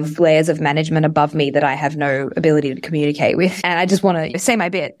 5 layers of management above me that I have no ability to communicate with. And I just want to say my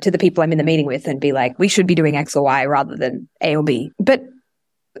bit to the people I'm in the meeting with and be like, we should be doing X or Y rather than A or B. But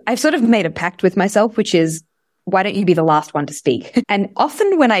I've sort of made a pact with myself, which is, why don't you be the last one to speak? And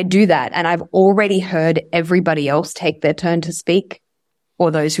often when I do that, and I've already heard everybody else take their turn to speak,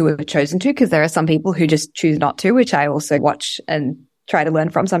 or those who have chosen to, because there are some people who just choose not to, which I also watch and try to learn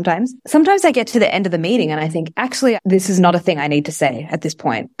from sometimes. Sometimes I get to the end of the meeting and I think, actually, this is not a thing I need to say at this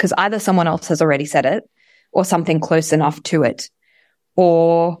point, because either someone else has already said it, or something close enough to it,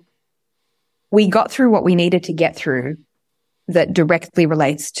 or we got through what we needed to get through that directly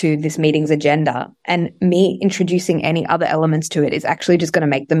relates to this meeting's agenda. And me introducing any other elements to it is actually just going to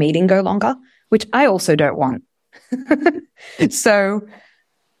make the meeting go longer, which I also don't want. So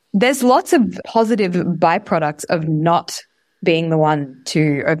there's lots of positive byproducts of not being the one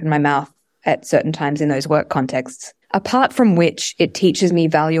to open my mouth at certain times in those work contexts, apart from which it teaches me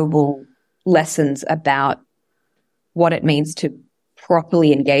valuable lessons about what it means to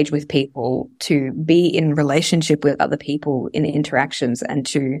properly engage with people, to be in relationship with other people in interactions, and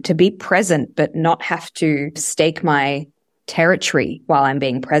to be present but not have to stake my territory while I'm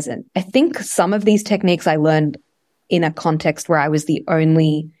being present. I think some of these techniques I learned in a context where I was the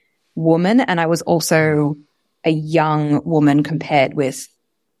only woman, and I was also a young woman compared with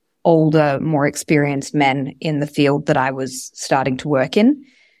older, more experienced men in the field that I was starting to work in.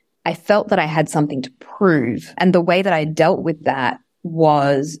 I felt that I had something to prove. And the way that I dealt with that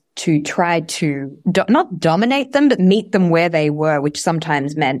was to try to not dominate them, but meet them where they were, which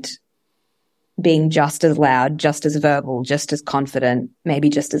sometimes meant being just as loud, just as verbal, just as confident, maybe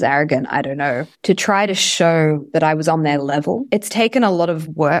just as arrogant, I don't know, to try to show that I was on their level. It's taken a lot of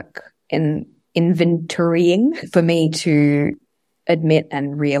work in inventorying for me to admit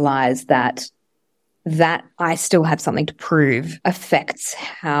and realize that I still have something to prove affects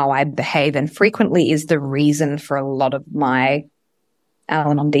how I behave, and frequently is the reason for a lot of my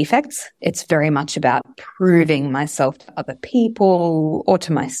Al-Anon defects. It's very much about proving myself to other people or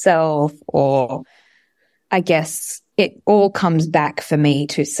to myself, or I guess it all comes back for me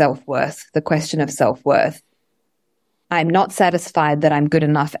to self-worth, the question of self-worth. I'm not satisfied that I'm good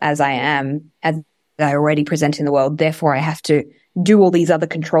enough as I am, as I already present in the world. Therefore, I have to do all these other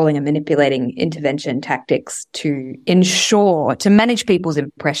controlling and manipulating intervention tactics to ensure, to manage people's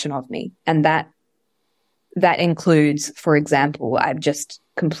impression of me. And that includes, for example, I've just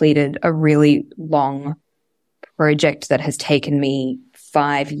completed a really long project that has taken me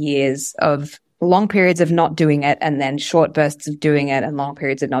 5 years of long periods of not doing it, and then short bursts of doing it, and long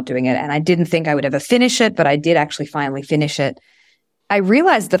periods of not doing it. And I didn't think I would ever finish it, but I did actually finally finish it. I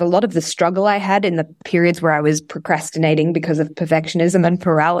realized that a lot of the struggle I had in the periods where I was procrastinating because of perfectionism and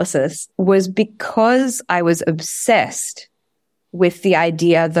paralysis was because I was obsessed with the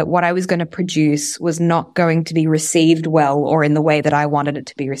idea that what I was going to produce was not going to be received well, or in the way that I wanted it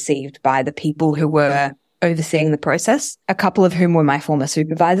to be received by the people who were overseeing the process, a couple of whom were my former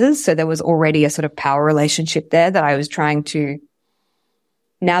supervisors. So there was already a sort of power relationship there that I was trying to,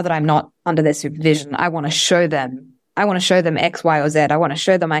 now that I'm not under their supervision, I want to show them X, Y, or Z. I want to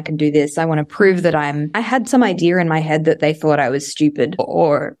show them I can do this. I want to prove that I had some idea in my head that they thought I was stupid,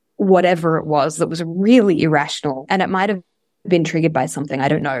 or whatever it was that was really irrational. And it might have been triggered by something, I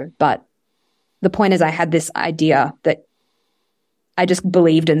don't know. But the point is, I had this idea that I just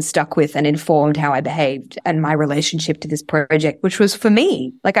believed and stuck with and informed how I behaved and my relationship to this project, which was for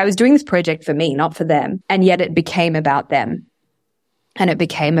me. Like, I was doing this project for me, not for them. And yet it became about them. And it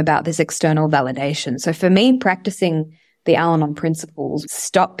became about this external validation. So for me, practicing the Al-Anon principles,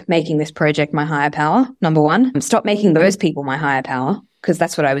 stop making this project my higher power, number one. Stop making those people my higher power, because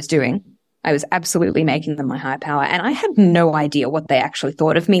that's what I was doing. I was absolutely making them my higher power. And I had no idea what they actually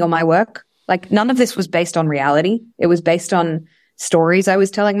thought of me or my work. Like, none of this was based on reality. It was based on stories I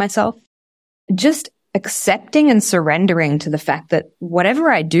was telling myself. Just accepting and surrendering to the fact that whatever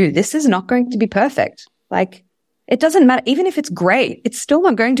I do, this is not going to be perfect. Like, it doesn't matter. Even if it's great, it's still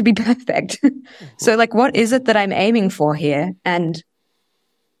not going to be perfect. So, like, what is it that I'm aiming for here? And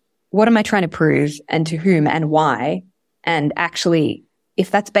what am I trying to prove, and to whom and why? And actually,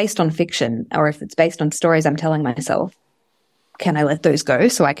 if that's based on fiction, or if it's based on stories I'm telling myself, can I let those go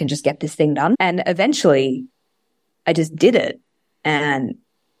so I can just get this thing done? And eventually I just did it. and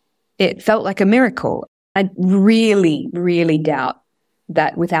it felt like a miracle. I really, really doubt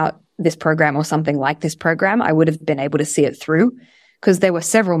that without this program or something like this program, I would have been able to see it through, because there were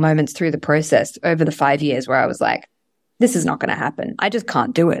several moments through the process over the 5 years where I was like, this is not going to happen. I just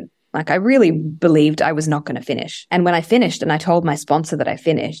can't do it. Like, I really believed I was not going to finish. And when I finished and I told my sponsor that I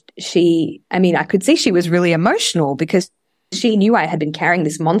finished, I could see she was really emotional, because she knew I had been carrying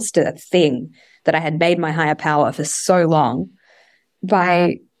this monster thing that I had made my higher power for so long.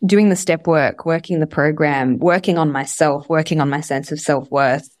 By doing the step work, working the program, working on myself, working on my sense of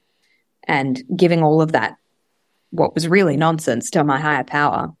self-worth, and giving all of that, what was really nonsense, to my higher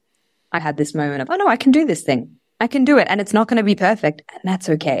power, I had this moment of, oh no, I can do this thing. I can do it, and it's not going to be perfect, and that's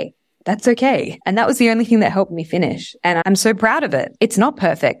okay. That's okay. And that was the only thing that helped me finish. And I'm so proud of it. It's not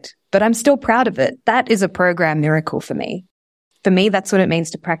perfect, but I'm still proud of it. That is a program miracle for me. For me, that's what it means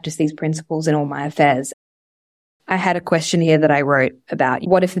to practice these principles in all my affairs. I had a question here that I wrote about,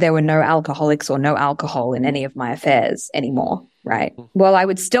 what if there were no alcoholics or no alcohol in any of my affairs anymore, right? Well, I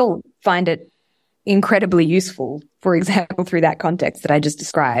would still find it incredibly useful, for example, through that context that I just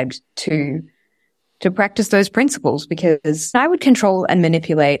described, to practice those principles, because I would control and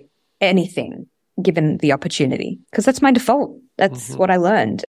manipulate anything given the opportunity, because that's my default. That's what I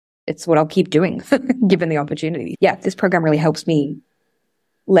learned. It's what I'll keep doing given the opportunity. Yeah, this program really helps me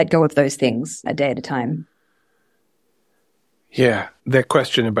let go of those things a day at a time. Yeah, that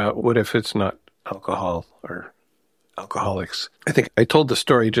question about what if it's not alcohol or alcoholics. I think I told the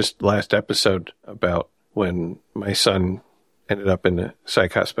story just last episode about when my son ended up in a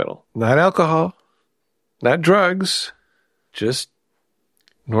psych hospital. Not alcohol, not drugs, just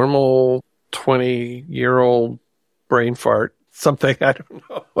normal 20-year-old brain fart, something, I don't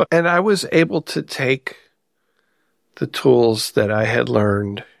know. And I was able to take the tools that I had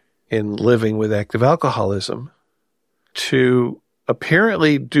learned in living with active alcoholism to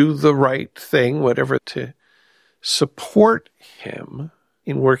apparently do the right thing, whatever, to support him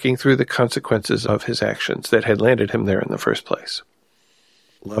in working through the consequences of his actions that had landed him there in the first place.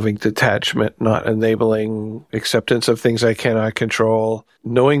 Loving detachment, not enabling, acceptance of things I cannot control,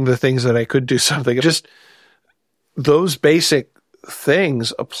 knowing the things that I could do something. Just those basic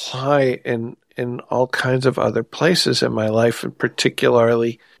things apply in all kinds of other places in my life, and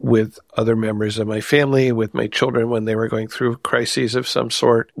particularly with other members of my family, with my children when they were going through crises of some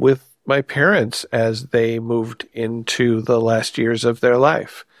sort, with my parents as they moved into the last years of their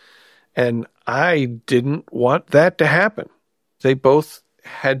life. And I didn't want that to happen. They both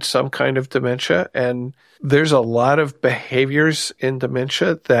had some kind of dementia, and there's a lot of behaviors in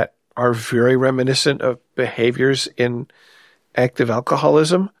dementia that are very reminiscent of behaviors in active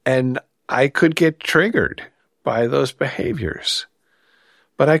alcoholism, and I could get triggered by those behaviors.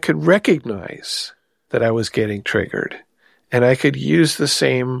 But I could recognize that I was getting triggered, and I could use the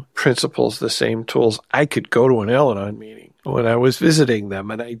same principles, the same tools. I could go to an Al-Anon meeting when I was visiting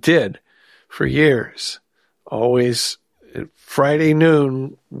them, and I did for years. Always at Friday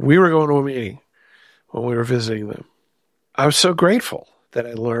noon, we were going to a meeting when we were visiting them. I was so grateful that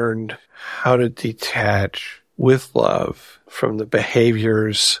I learned how to detach with love from the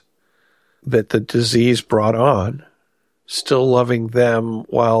behaviors that the disease brought on, still loving them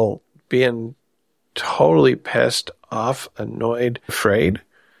while being totally pissed off, annoyed, afraid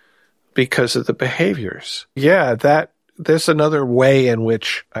because of the behaviors. Yeah, there's another way in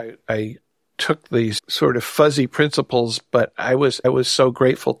which I took these sort of fuzzy principles, but I was so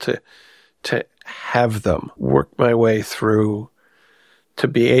grateful to have them, work my way through, to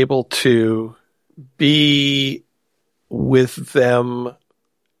be able to be with them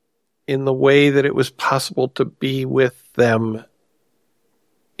in the way that it was possible to be with them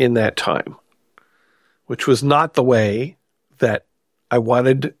in that time, which was not the way that I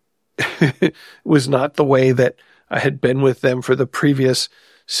wanted. It was not the way that I had been with them for the previous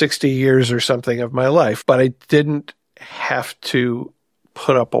 60 years or something of my life, but I didn't have to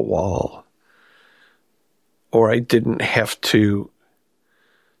put up a wall, or I didn't have to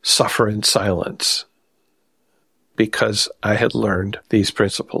suffer in silence, because I had learned these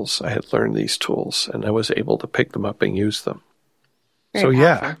principles, I had learned these tools, and I was able to pick them up and use them. Very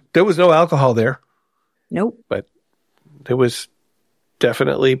powerful. There was no alcohol there. Nope. But there was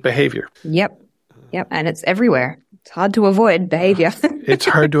definitely behavior. Yep. And it's everywhere. It's hard to avoid behavior. It's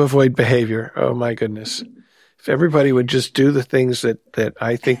hard to avoid behavior. Oh my goodness. If everybody would just do the things that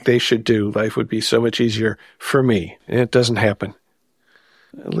I think they should do, life would be so much easier for me. And it doesn't happen.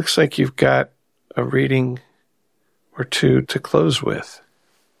 It looks like you've got a reading or two to close with.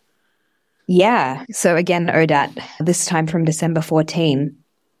 Yeah. So again, ODAT, this time from December 14.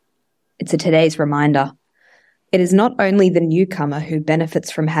 It's a today's reminder. It is not only the newcomer who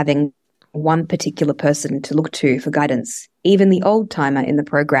benefits from having one particular person to look to for guidance. Even the old-timer in the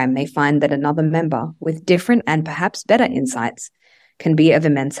program may find that another member with different and perhaps better insights can be of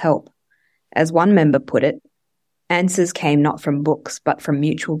immense help. As one member put it, answers came not from books, but from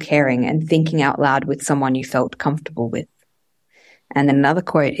mutual caring and thinking out loud with someone you felt comfortable with. And then another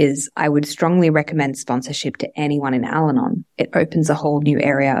quote is, I would strongly recommend sponsorship to anyone in Al-Anon. It opens a whole new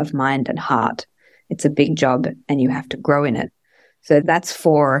area of mind and heart. It's a big job and you have to grow in it. So that's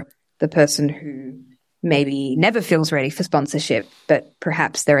for the person who maybe never feels ready for sponsorship, but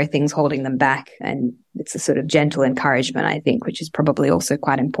perhaps there are things holding them back. And it's a sort of gentle encouragement, I think, which is probably also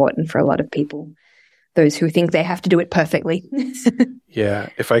quite important for a lot of people. Those who think they have to do it perfectly. Yeah.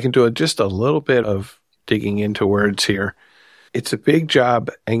 If I can do just a little bit of digging into words here. It's a big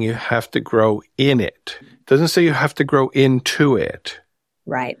job and you have to grow in it. It doesn't say you have to grow into it.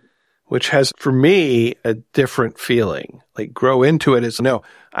 Right. Which has, for me, a different feeling. Like grow into it is, no,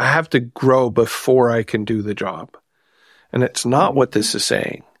 I have to grow before I can do the job. And it's not what this is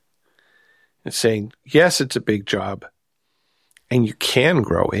saying. It's saying, yes, it's a big job and you can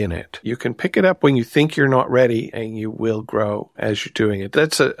grow in it. You can pick it up when you think you're not ready and you will grow as you're doing it.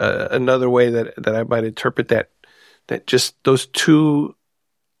 That's another way that I might interpret that just those two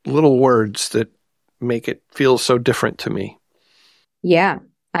little words that make it feel so different to me. Yeah.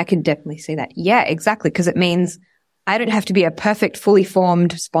 I can definitely see that. Yeah, exactly. Because it means I don't have to be a perfect, fully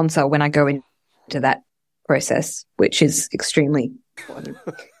formed sponsor when I go into that process, which is extremely important.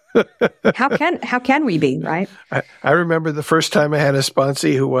 How can we be, right? I remember the first time I had a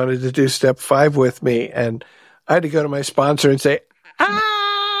sponsee who wanted to do step 5 with me, and I had to go to my sponsor and say,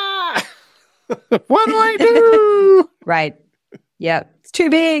 what do I do? Right. Yeah, it's too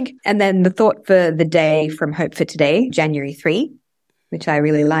big. And then the thought for the day from Hope for Today, January 3, which I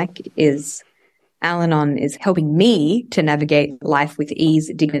really like, is Al-Anon is helping me to navigate life with ease,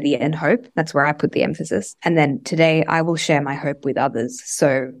 dignity, and hope. That's where I put the emphasis. And then today I will share my hope with others.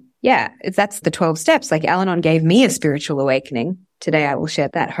 So yeah, that's the 12 steps. Like Al-Anon gave me a spiritual awakening. Today I will share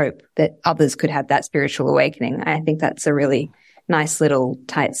that hope that others could have that spiritual awakening. I think that's a really nice little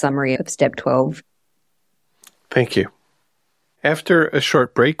tight summary of step 12. Thank you. After a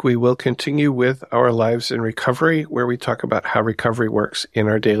short break, we will continue with our lives in recovery, where we talk about how recovery works in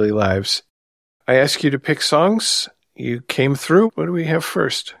our daily lives. I ask you to pick songs. You came through. What do we have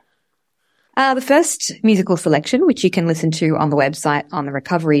first? The first musical selection, which you can listen to on the website on the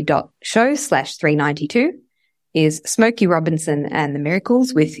recovery.show/392, is Smokey Robinson and the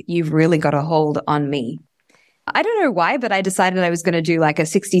Miracles with You've Really Got a Hold on Me. I don't know why, but I decided I was going to do like a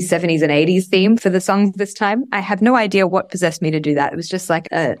 60s, 70s, and 80s theme for the songs this time. I have no idea what possessed me to do that. It was just like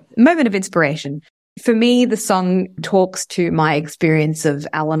a moment of inspiration. For me, the song talks to my experience of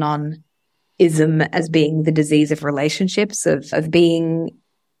Al-Anon-ism as being the disease of relationships, of being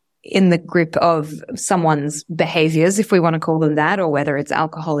in the grip of someone's behaviors, if we want to call them that, or whether it's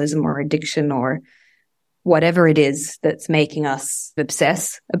alcoholism or addiction or whatever it is that's making us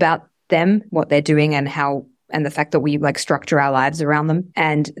obsess about them, what they're doing, and the fact that we like structure our lives around them.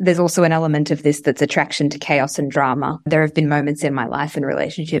 And there's also an element of this that's attraction to chaos and drama. There have been moments in my life and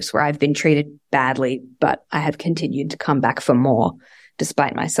relationships where I've been treated badly, but I have continued to come back for more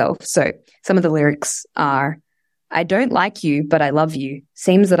despite myself. So some of the lyrics are, I don't like you, but I love you.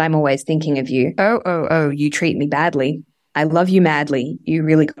 Seems that I'm always thinking of you. Oh, you treat me badly. I love you madly. You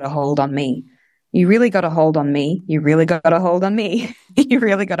really got a hold on me. You really got a hold on me. You really got a hold on me. You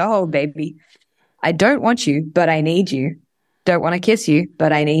really got a hold, baby. I don't want you, but I need you. Don't want to kiss you,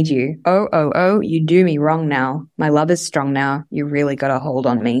 but I need you. Oh, you do me wrong now. My love is strong now. You really got a hold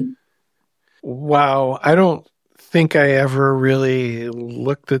on me. Wow. I don't think I ever really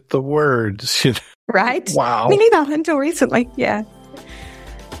looked at the words. Right? Wow. Me neither until recently. Yeah.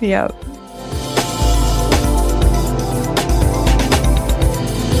 Yeah.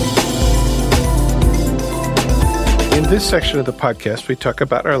 In this section of the podcast, we talk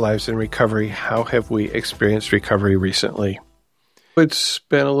about our lives in recovery. How have we experienced recovery recently? It's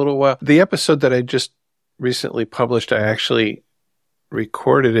been a little while. The episode that I just recently published, I actually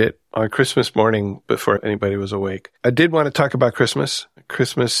recorded it on Christmas morning before anybody was awake. I did want to talk about Christmas.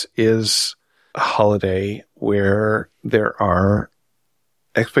 Christmas is a holiday where there are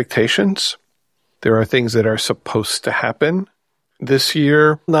expectations. There are things that are supposed to happen. This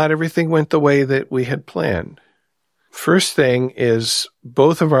year, not everything went the way that we had planned. First thing is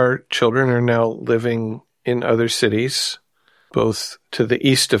both of our children are now living in other cities, both to the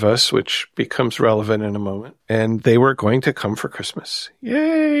east of us, which becomes relevant in a moment. And they were going to come for Christmas.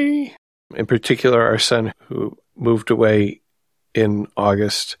 Yay! In particular, our son, who moved away in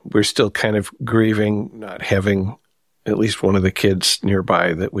August. We're still kind of grieving not having at least one of the kids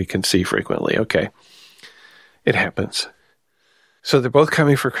nearby that we can see frequently. Okay. It happens. So they're both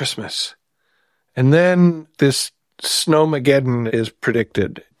coming for Christmas. And then this snowmageddon is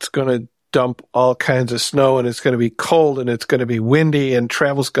predicted. It's going to dump all kinds of snow, and it's going to be cold, and it's going to be windy, and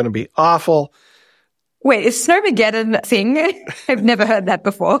travel's going to be awful. Wait, is snowmageddon a thing? I've never heard that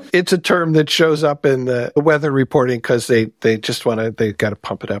before. It's a term that shows up in the weather reporting because they just want to, they've got to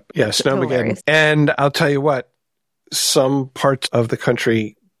pump it up. Yeah, snowmageddon. Hilarious. And I'll tell you what, some parts of the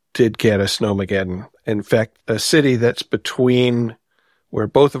country did get a snowmageddon. In fact, a city that's between where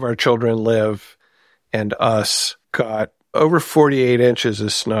both of our children live and us got over 48 inches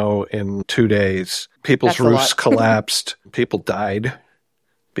of snow in 2 days. People's roofs collapsed. People died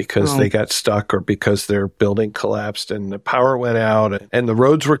because they got stuck or because their building collapsed and the power went out and the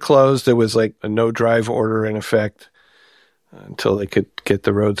roads were closed. There was like a no drive order in effect until they could get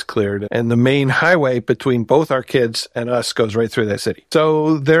the roads cleared. And the main highway between both our kids and us goes right through that city.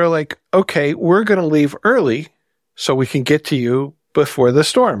 So they're like, okay, we're going to leave early so we can get to you before the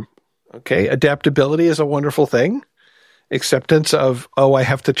storm. Okay, adaptability is a wonderful thing. Acceptance of, I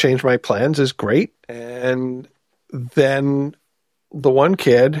have to change my plans is great. And then the one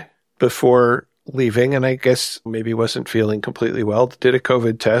kid, before leaving, and I guess maybe wasn't feeling completely well, did a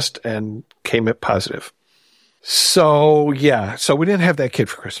COVID test and came up positive. So we didn't have that kid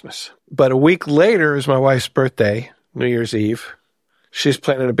for Christmas. But a week later is my wife's birthday, New Year's Eve. She's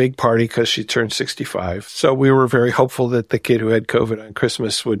planning a big party because she turned 65. So we were very hopeful that the kid who had COVID on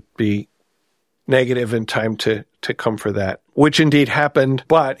Christmas would be negative in time to come for that, which indeed happened.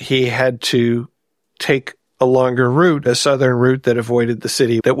 But he had to take a longer route, a southern route that avoided the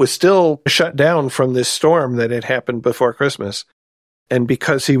city that was still shut down from this storm that had happened before Christmas. And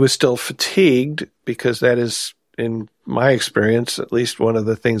because he was still fatigued, because that is, in my experience, at least one of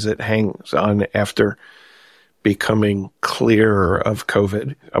the things that hangs on after becoming clear of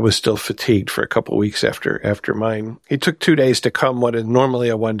COVID, I was still fatigued for a couple of weeks after mine. He took 2 days to come what is normally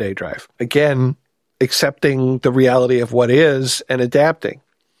a one-day drive. Again, accepting the reality of what is and adapting.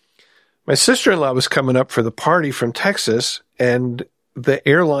 My sister-in-law was coming up for the party from Texas, and the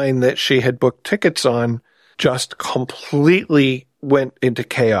airline that she had booked tickets on just completely went into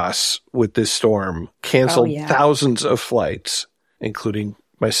chaos with this storm, canceled thousands of flights, including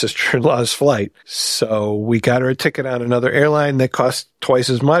my sister-in-law's flight. So we got her a ticket on another airline that cost twice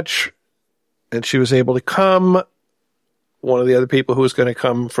as much, and she was able to come. One of the other people who was going to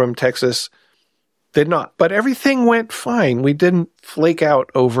come from Texas did not. But everything went fine. We didn't flake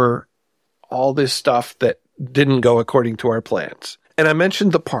out over all this stuff that didn't go according to our plans. And I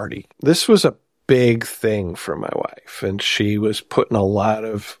mentioned the party. This was a big thing for my wife, and she was putting a lot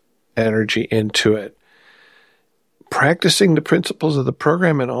of energy into it. Practicing the principles of the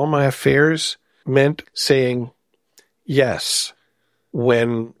program in all my affairs meant saying yes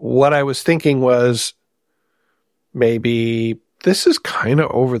when what I was thinking was, maybe this is kind of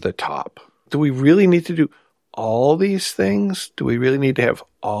over the top. Do we really need to do all these things? Do we really need to have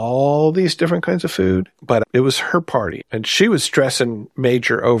all these different kinds of food? But it was her party, and she was stressing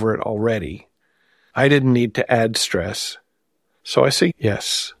major over it already. I didn't need to add stress. So I say,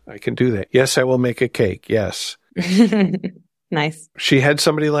 yes, I can do that. Yes, I will make a cake. Yes. Nice. She had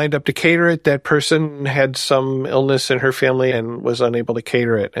somebody lined up to cater it. That person had some illness in her family and was unable to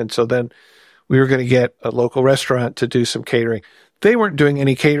cater it. And so then we were going to get a local restaurant to do some catering. They weren't doing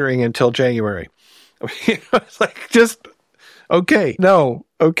any catering until January. It's like, just, okay, no,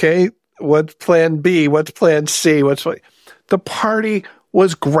 okay, what's plan B? What's plan C? The party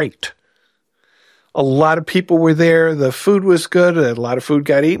was great. A lot of people were there. The food was good. A lot of food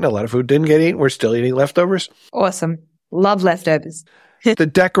got eaten. A lot of food didn't get eaten. We're still eating leftovers. Awesome. Love leftovers. The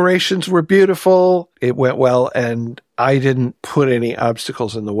decorations were beautiful. It went well, and I didn't put any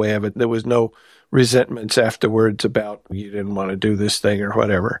obstacles in the way of it. There was no resentments afterwards about you didn't want to do this thing or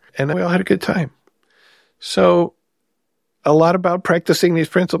whatever. And we all had a good time. So a lot about practicing these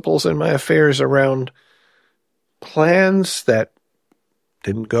principles in my affairs around plans that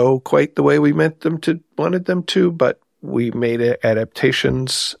didn't go quite the way we wanted them to, but we made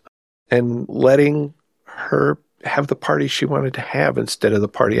adaptations and letting her have the party she wanted to have instead of the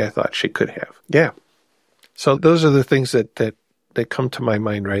party I thought she could have. Yeah. So those are the things that come to my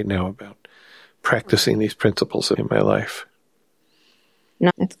mind right now about practicing these principles in my life. No,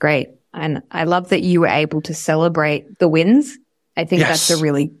 that's great. And I love that you were able to celebrate the wins. I think that's a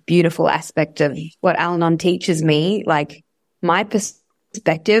really beautiful aspect of what Al-Anon teaches me. Like, my perspective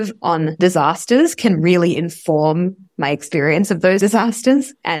perspective on disasters can really inform my experience of those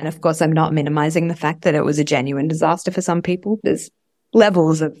disasters. And of course, I'm not minimizing the fact that it was a genuine disaster for some people. There's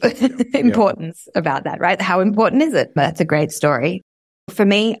levels of importance about that, right? How important is it? That's a great story. For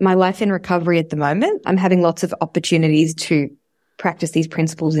me, my life in recovery at the moment, I'm having lots of opportunities to practice these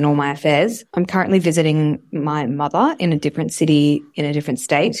principles in all my affairs. I'm currently visiting my mother in a different city, in a different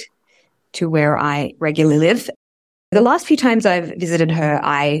state to where I regularly live. The last few times I've visited her,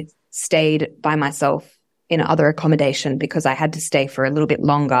 I stayed by myself in other accommodation because I had to stay for a little bit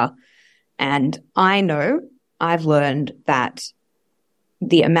longer. And I know I've learned that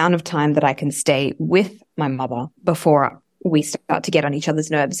the amount of time that I can stay with my mother before we start to get on each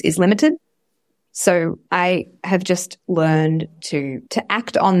other's nerves is limited. So I have just learned to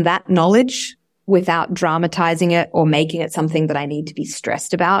act on that knowledge without dramatizing it or making it something that I need to be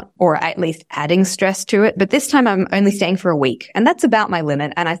stressed about, or at least adding stress to it. But this time I'm only staying for a week, and that's about my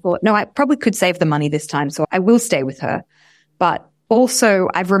limit. And I thought, no, I probably could save the money this time, so I will stay with her. But also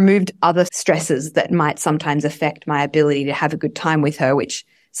I've removed other stresses that might sometimes affect my ability to have a good time with her, which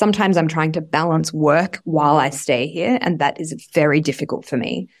sometimes I'm trying to balance work while I stay here, and that is very difficult for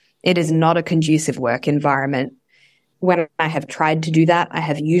me. It is not a conducive work environment. When I have tried to do that, I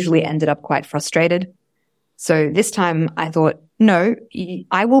have usually ended up quite frustrated. So this time I thought, no,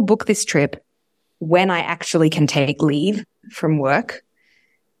 I will book this trip when I actually can take leave from work,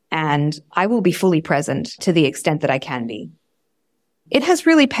 and I will be fully present to the extent that I can be. It has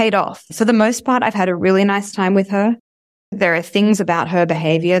really paid off. For the most part, I've had a really nice time with her. There are things about her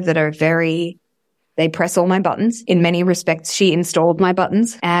behavior that are they press all my buttons. In many respects, she installed my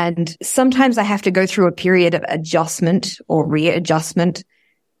buttons. And sometimes I have to go through a period of adjustment or readjustment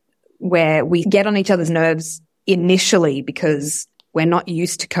where we get on each other's nerves initially because we're not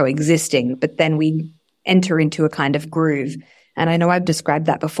used to coexisting, but then we enter into a kind of groove. And I know I've described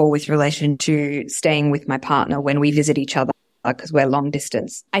that before with relation to staying with my partner when we visit each other, because we're long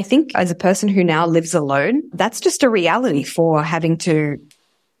distance. I think as a person who now lives alone, that's just a reality for having to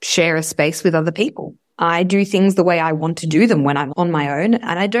share a space with other people. I do things the way I want to do them when I'm on my own,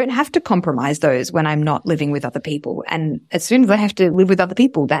 and I don't have to compromise those when I'm not living with other people. And as soon as I have to live with other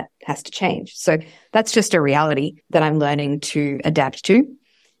people, that has to change. So that's just a reality that I'm learning to adapt to.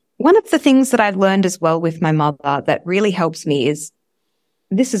 One of the things that I've learned as well with my mother that really helps me is,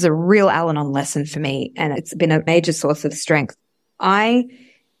 this is a real Al-Anon lesson for me, and it's been a major source of strength. I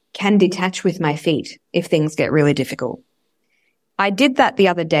can detach with my feet if things get really difficult. I did that the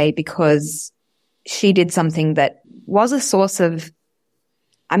other day because she did something that was a source of,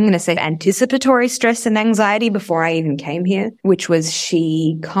 I'm going to say, anticipatory stress and anxiety before I even came here, which was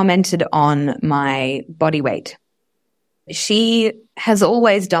she commented on my body weight. She has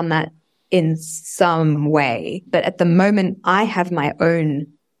always done that in some way, but at the moment I have my own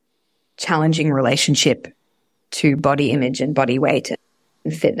challenging relationship to body image and body weight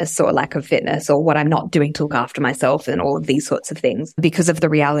and fitness or lack of fitness, or what I'm not doing to look after myself, and all of these sorts of things because of the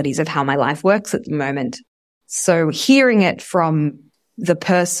realities of how my life works at the moment. So hearing it from the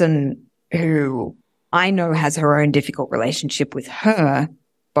person who I know has her own difficult relationship with her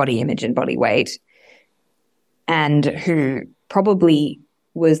body image and body weight, and who probably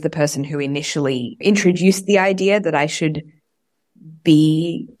was the person who initially introduced the idea that I should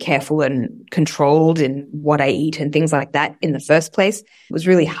be careful and controlled in what I eat and things like that in the first place, it was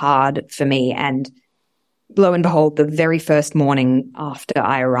really hard for me. And lo and behold, the very first morning after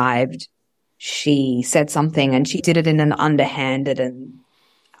I arrived, she said something, and she did it in an underhanded, and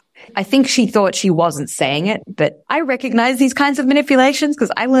I think she thought she wasn't saying it, but I recognize these kinds of manipulations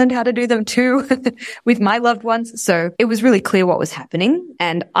because I learned how to do them too with my loved ones. So it was really clear what was happening,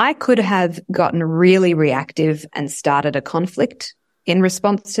 and I could have gotten really reactive and started a conflict in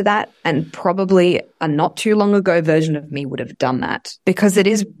response to that. And probably a not too long ago version of me would have done that, because it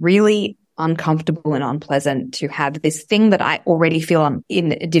is really uncomfortable and unpleasant to have this thing that I already feel I'm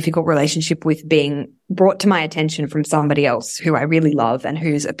in a difficult relationship with being brought to my attention from somebody else who I really love and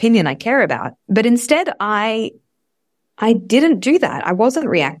whose opinion I care about. But instead, I didn't do that. I wasn't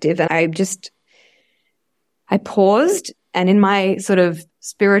reactive, and I paused, and in my sort of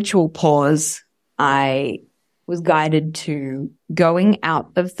spiritual pause, I was guided to going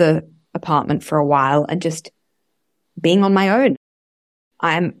out of the apartment for a while and just being on my own.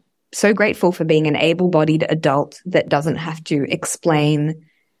 I'm so grateful for being an able-bodied adult that doesn't have to explain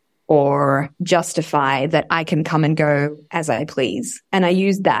or justify that I can come and go as I please. And I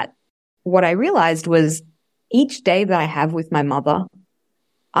used that. What I realized was each day that I have with my mother,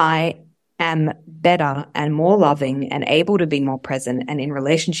 I am better and more loving and able to be more present and in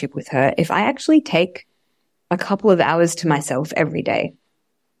relationship with her if I actually take a couple of hours to myself every day.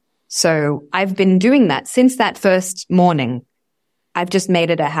 So I've been doing that since that first morning. I've just made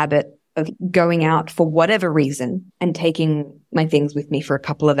it a habit of going out for whatever reason and taking my things with me for a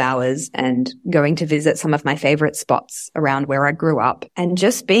couple of hours and going to visit some of my favorite spots around where I grew up and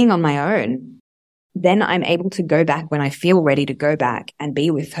just being on my own. Then I'm able to go back when I feel ready to go back and be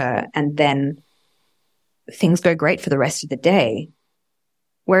with her. And then things go great for the rest of the day.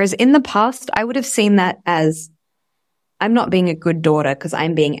 Whereas in the past, I would have seen that as I'm not being a good daughter because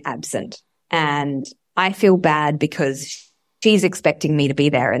I'm being absent. And I feel bad because she's expecting me to be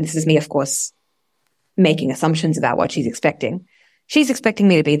there. And this is me, of course, making assumptions about what she's expecting. She's expecting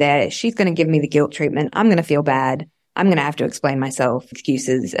me to be there. She's going to give me the guilt treatment. I'm going to feel bad. I'm going to have to explain myself,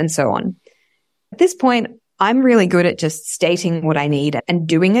 excuses, and so on. At this point, I'm really good at just stating what I need and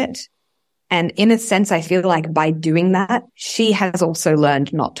doing it. And in a sense, I feel like by doing that, she has also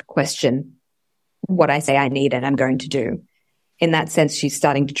learned not to question what I say I need and I'm going to do. In that sense, she's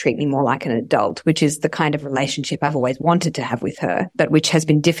starting to treat me more like an adult, which is the kind of relationship I've always wanted to have with her, but which has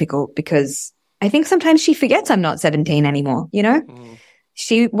been difficult because I think sometimes she forgets I'm not 17 anymore, you know?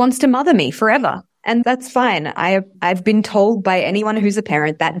 She wants to mother me forever, and that's fine. I've been told by anyone who's a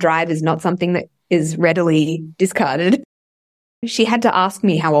parent that drive is not something that is readily discarded. She had to ask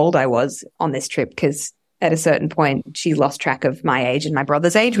me how old I was on this trip because at a certain point, she lost track of my age and my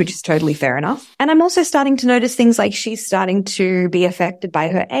brother's age, which is totally fair enough. And I'm also starting to notice things like she's starting to be affected by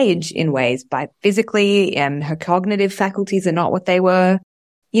her age in ways, by physically, and her cognitive faculties are not what they were.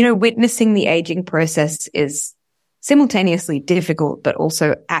 You know, witnessing the aging process is simultaneously difficult, but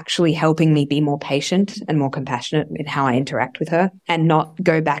also actually helping me be more patient and more compassionate in how I interact with her and not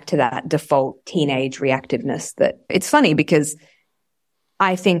go back to that default teenage reactiveness. That it's funny because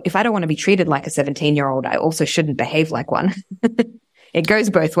I think if I don't want to be treated like a 17-year-old, I also shouldn't behave like one. It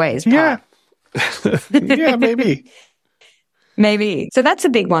goes both ways. Yeah. Yeah, maybe. Maybe. So that's a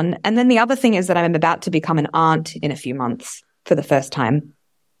big one. And then the other thing is that I'm about to become an aunt in a few months for the first time.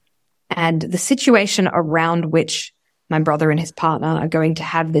 And the situation around which my brother and his partner are going to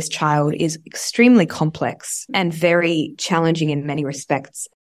have this child is extremely complex and very challenging in many respects.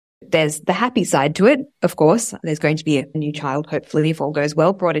 There's the happy side to it, of course. There's going to be a new child, hopefully, if all goes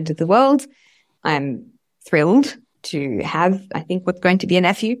well, brought into the world. I'm thrilled to have, I think, what's going to be a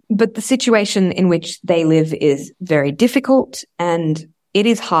nephew. But the situation in which they live is very difficult, and it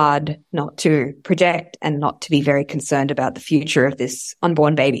is hard not to project and not to be very concerned about the future of this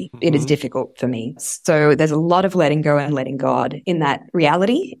unborn baby. It is difficult for me. So there's a lot of letting go and letting God in that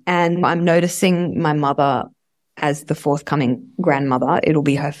reality. And I'm noticing my mother as the forthcoming grandmother. It'll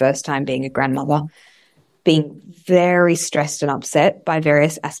be her first time being a grandmother, being very stressed and upset by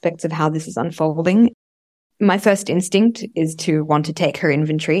various aspects of how this is unfolding. My first instinct is to want to take her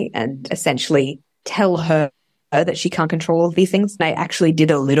inventory and essentially tell her that she can't control all these things. And I actually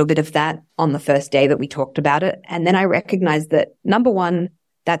did a little bit of that on the first day that we talked about it. And then I recognized that, number one,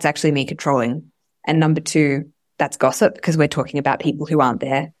 that's actually me controlling. And number two, that's gossip because we're talking about people who aren't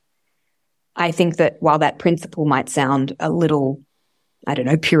there. I think that while that principle might sound a little, I don't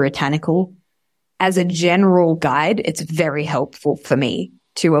know, puritanical, as a general guide, it's very helpful for me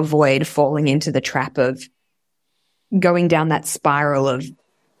to avoid falling into the trap of going down that spiral of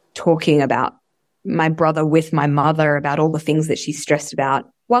talking about my brother with my mother about all the things that she's stressed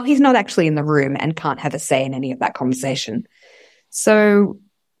about while he's not actually in the room and can't have a say in any of that conversation. So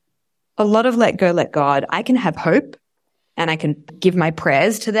a lot of let go, let God. I can have hope and I can give my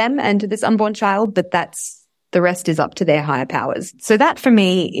prayers to them and to this unborn child, but the rest is up to their higher powers. So that for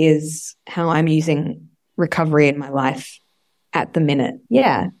me is how I'm using recovery in my life at the minute.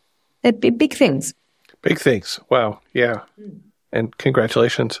 Yeah. They're big things. Big things. Wow. Yeah. And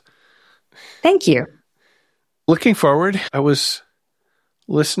congratulations. Thank you. Looking forward, I was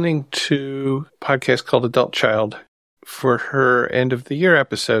listening to a podcast called Adult Child. For her end of the year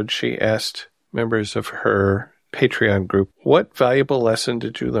episode, she asked members of her Patreon group, what valuable lesson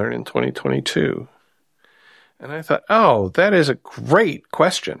did you learn in 2022? And I thought, oh, that is a great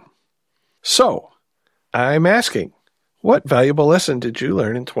question. So I'm asking, what valuable lesson did you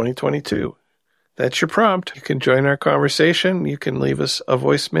learn in 2022? That's your prompt. You can join our conversation. You can leave us a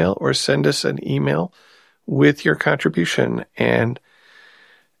voicemail or send us an email with your contribution. And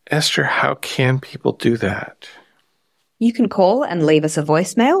Esther, how can people do that? You can call and leave us a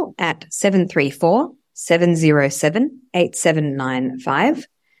voicemail at 734-707-8795.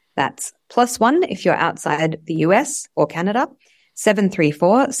 That's +1 if you're outside the US or Canada,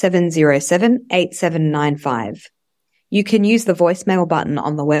 734-707-8795. You can use the voicemail button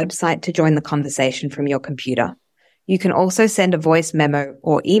on the website to join the conversation from your computer. You can also send a voice memo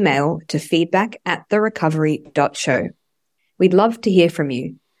or email to feedback@therecovery.show. We'd love to hear from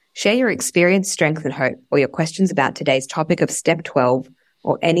you. Share your experience, strength, and hope, or your questions about today's topic of Step 12,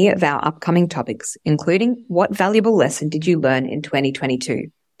 or any of our upcoming topics, including what valuable lesson did you learn in 2022?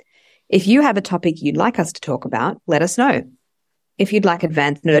 If you have a topic you'd like us to talk about, let us know. If you'd like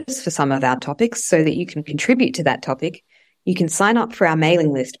advance notice for some of our topics so that you can contribute to that topic, you can sign up for our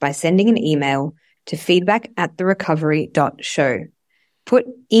mailing list by sending an email to feedback@therecovery.show. Put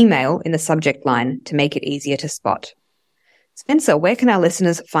email in the subject line to make it easier to spot. Spencer, where can our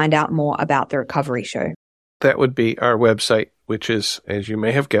listeners find out more about The Recovery Show? That would be our website, which is, as you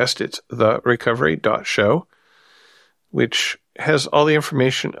may have guessed, it's therecovery.show, which has all the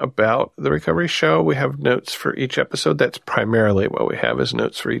information about The Recovery Show. We have notes for each episode. That's primarily what we have, is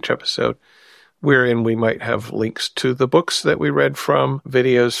notes for each episode, wherein we might have links to the books that we read from,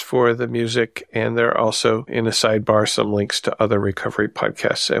 videos for the music, and there are also, in a sidebar, some links to other recovery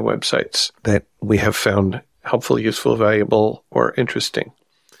podcasts and websites that we have found helpful, useful, valuable, or interesting.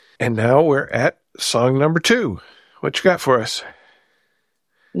 And now we're at song number 2. What you got for us?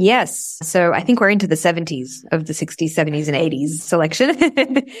 Yes. So I think we're into the 70s of the 60s, 70s, and 80s selection.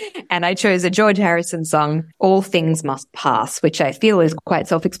 And I chose a George Harrison song, All Things Must Pass, which I feel is quite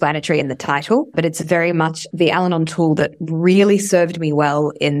self-explanatory in the title, but it's very much the Al-Anon tool that really served me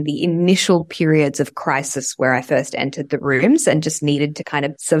well in the initial periods of crisis where I first entered the rooms and just needed to kind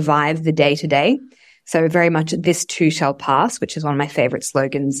of survive the day-to-day. So very much this too shall pass, which is one of my favorite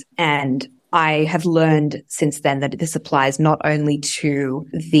slogans. And I have learned since then that this applies not only to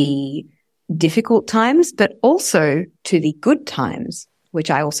the difficult times, but also to the good times,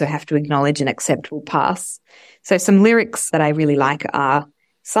 which I also have to acknowledge and accept will pass. So some lyrics that I really like are,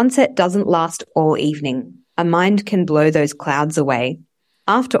 sunset doesn't last all evening. A mind can blow those clouds away.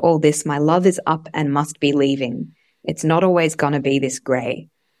 After all this, my love is up and must be leaving. It's not always gonna be this grey.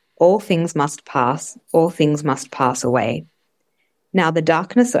 All things must pass. All things must pass away. Now the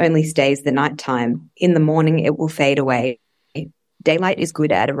darkness only stays the night time. In the morning it will fade away. Daylight is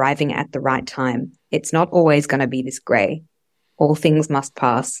good at arriving at the right time. It's not always going to be this grey. All things must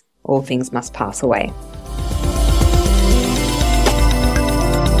pass. All things must pass away.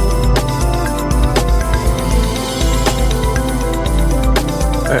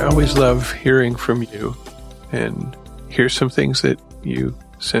 I always love hearing from you, and here's some things that you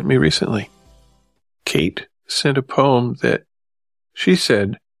sent me recently. Kate sent a poem that she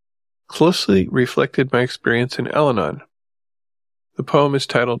said closely reflected my experience in Al-Anon. The poem is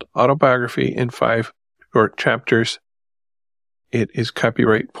titled Autobiography in 5 Short Chapters. It is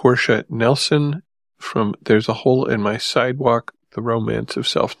copyright Portia Nelson from There's a Hole in My Sidewalk, The Romance of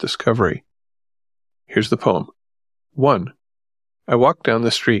Self-Discovery. Here's the poem. 1. I walk down the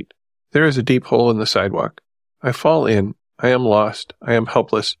street. There is a deep hole in the sidewalk. I fall in. I am lost. I am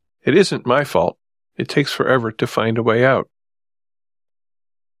helpless. It isn't my fault. It takes forever to find a way out.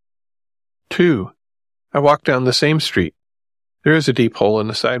 2. I walk down the same street. There is a deep hole in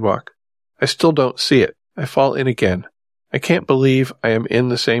the sidewalk. I still don't see it. I fall in again. I can't believe I am in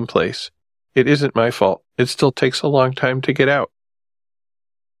the same place. It isn't my fault. It still takes a long time to get out.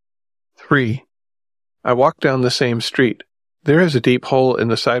 3. I walk down the same street. There is a deep hole in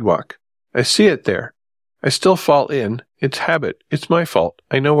the sidewalk. I see it there. I still fall in. It's habit. It's my fault.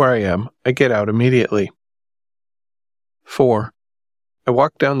 I know where I am. I get out immediately. 4. I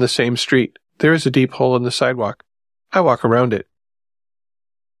walk down the same street. There is a deep hole in the sidewalk. I walk around it.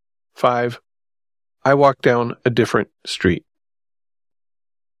 5. I walk down a different street.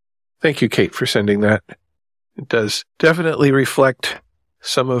 Thank you, Kate, for sending that. It does definitely reflect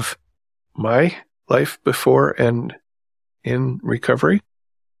some of my life before and in recovery.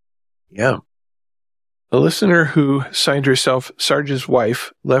 Yeah. A listener who signed herself Sarge's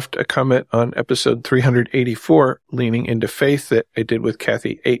wife left a comment on episode 384, Leaning into Faith, that I did with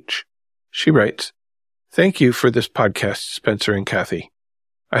Kathy H. She writes, thank you for this podcast, Spencer and Kathy.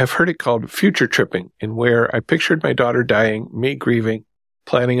 I have heard it called future tripping, in where I pictured my daughter dying, me grieving,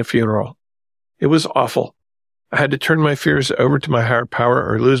 planning a funeral. It was awful. I had to turn my fears over to my higher power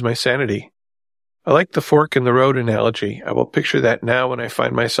or lose my sanity. I like the fork in the road analogy. I will picture that now when I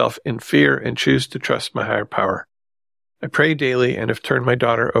find myself in fear and choose to trust my higher power. I pray daily and have turned my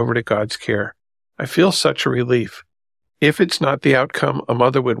daughter over to God's care. I feel such a relief. If it's not the outcome a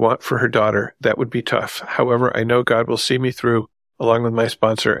mother would want for her daughter, that would be tough. However, I know God will see me through, along with my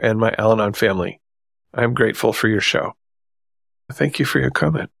sponsor and my Al-Anon family. I'm grateful for your show. Thank you for your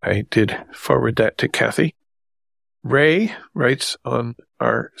comment. I did forward that to Kathy. Ray writes on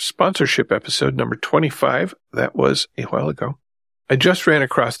our sponsorship episode number 25. That was a while ago. I just ran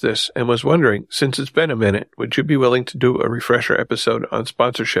across this and was wondering, since it's been a minute, would you be willing to do a refresher episode on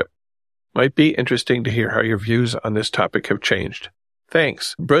sponsorship? Might be interesting to hear how your views on this topic have changed.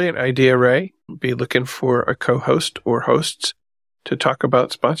 Thanks. Brilliant idea, Ray. Be looking for a co-host or hosts to talk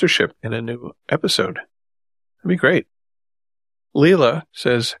about sponsorship in a new episode. That'd be great. Leela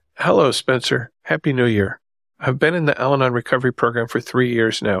says, hello, Spencer. Happy New Year. I've been in the Al-Anon recovery program for 3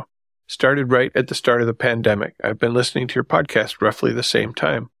 years now. Started right at the start of the pandemic. I've been listening to your podcast roughly the same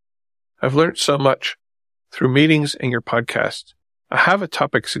time. I've learned so much through meetings and your podcasts. I have a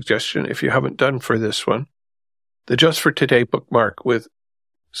topic suggestion if you haven't done for this one. The Just for Today bookmark with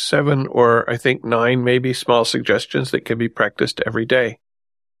 7 or I think 9 maybe small suggestions that can be practiced every day.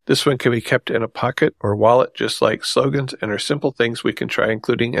 This one can be kept in a pocket or wallet just like slogans and are simple things we can try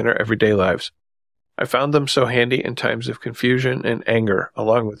including in our everyday lives. I found them so handy in times of confusion and anger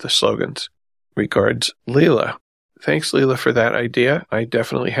along with the slogans. Regards, Leela. Thanks, Leela, for that idea. I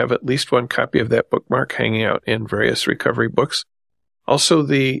definitely have at least one copy of that bookmark hanging out in various recovery books. Also,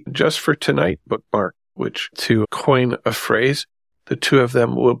 the Just for Tonight bookmark, which, to coin a phrase, the two of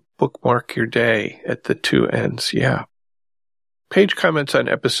them will bookmark your day at the two ends. Yeah. Page comments on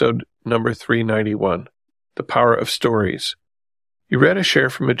episode number 391, The Power of Stories. You read a share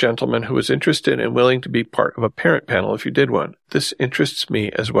from a gentleman who was interested and willing to be part of a parent panel if you did one. This interests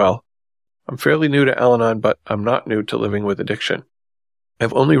me as well. I'm fairly new to Al-Anon, but I'm not new to living with addiction.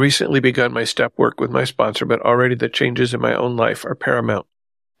 I've only recently begun my step work with my sponsor, but already the changes in my own life are paramount.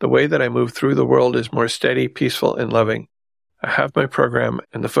 The way that I move through the world is more steady, peaceful, and loving. I have my program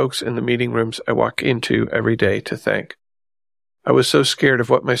and the folks in the meeting rooms I walk into every day to thank. I was so scared of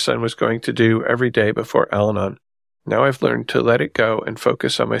what my son was going to do every day before Al-Anon. Now I've learned to let it go and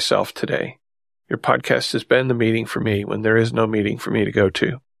focus on myself today. Your podcast has been the meeting for me when there is no meeting for me to go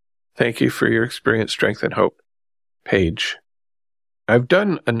to. Thank you for your experience, strength, and hope. Paige. I've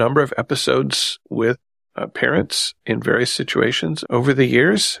done a number of episodes with parents in various situations over the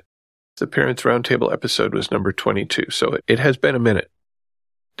years. The Parents Roundtable episode was number 22, so it has been a minute.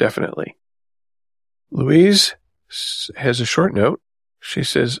 Definitely. Louise has a short note. She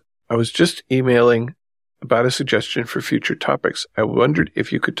says, I was just emailing about a suggestion for future topics. I wondered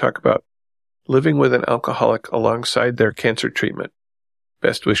if you could talk about living with an alcoholic alongside their cancer treatment.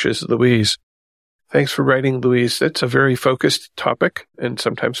 Best wishes, Louise. Thanks for writing, Louise. That's a very focused topic, and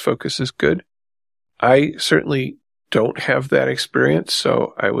sometimes focus is good. I certainly don't have that experience,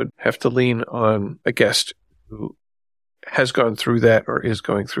 so I would have to lean on a guest who has gone through that or is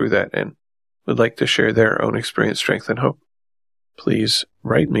going through that and would like to share their own experience, strength, and hope. Please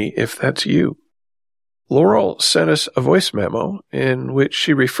write me if that's you. Laurel sent us a voice memo in which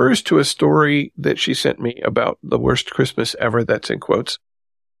she refers to a story that she sent me about the worst Christmas ever, that's in quotes.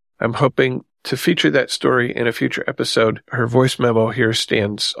 I'm hoping to feature that story in a future episode. Her voice memo here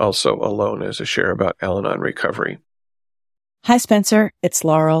stands also alone as a share about Al-Anon recovery. Hi, Spencer. It's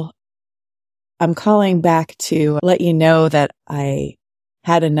Laurel. I'm calling back to let you know that I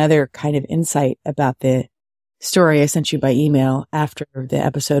had another kind of insight about the story I sent you by email after the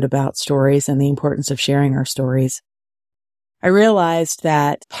episode about stories and the importance of sharing our stories. I realized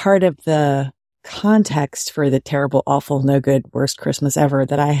that part of the context for the terrible, awful, no good, worst Christmas ever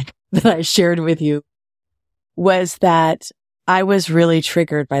that I shared with you was that I was really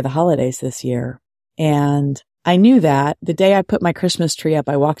triggered by the holidays this year. And I knew that the day I put my Christmas tree up,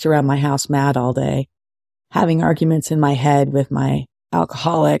 I walked around my house mad all day, having arguments in my head with my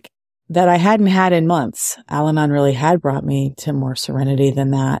alcoholic that I hadn't had in months. Al-Anon really had brought me to more serenity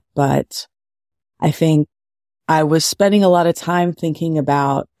than that. But I think I was spending a lot of time thinking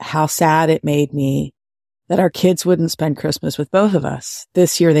about how sad it made me that our kids wouldn't spend Christmas with both of us.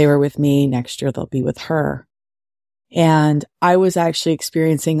 This year they were with me. Next year they'll be with her. And I was actually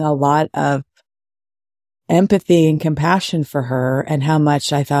experiencing a lot of empathy and compassion for her and how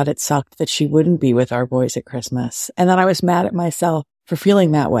much I thought it sucked that she wouldn't be with our boys at Christmas. And then I was mad at myself for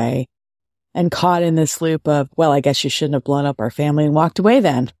feeling that way and caught in this loop of, well, I guess you shouldn't have blown up our family and walked away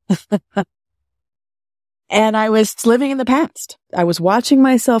then. And I was living in the past. I was watching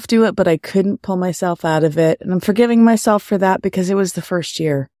myself do it, but I couldn't pull myself out of it. And I'm forgiving myself for that because it was the first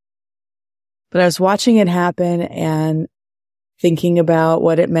year. But I was watching it happen and thinking about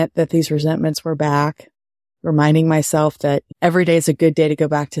what it meant that these resentments were back, reminding myself that every day is a good day to go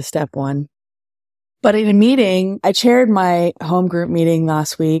back to step one. But in a meeting, I chaired my home group meeting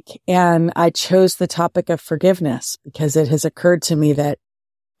last week, and I chose the topic of forgiveness because it has occurred to me that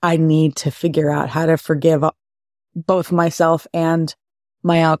I need to figure out how to forgive both myself and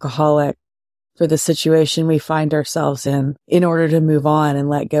my alcoholic for the situation we find ourselves in order to move on and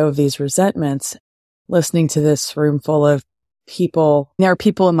let go of these resentments. Listening to this room full of people, there are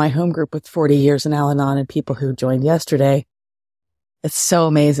people in my home group with 40 years in Al-Anon and people who joined yesterday. It's so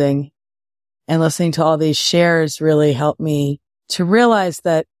amazing. And listening to all these shares really helped me to realize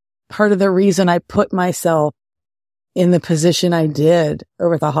that part of the reason I put myself in the position I did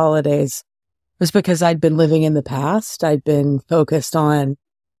over the holidays was because I'd been living in the past. I'd been focused on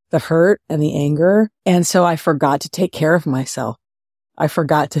the hurt and the anger. And so I forgot to take care of myself. I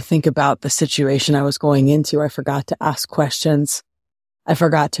forgot to think about the situation I was going into. I forgot to ask questions. I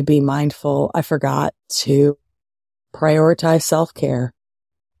forgot to be mindful. I forgot to prioritize self-care.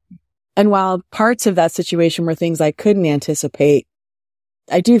 And while parts of that situation were things I couldn't anticipate,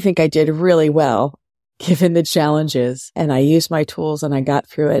 I do think I did really well given the challenges, and I used my tools and I got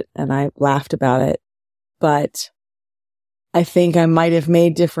through it and I laughed about it. But I think I might have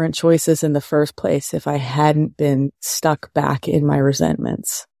made different choices in the first place if I hadn't been stuck back in my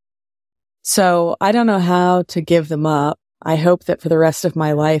resentments. So I don't know how to give them up. I hope that for the rest of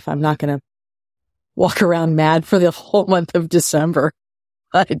my life, I'm not going to walk around mad for the whole month of December.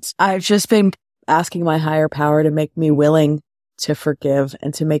 But I've just been asking my higher power to make me willing to forgive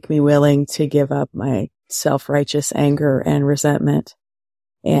and to make me willing to give up my self-righteous anger and resentment.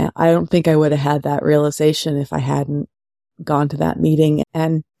 And I don't think I would have had that realization if I hadn't gone to that meeting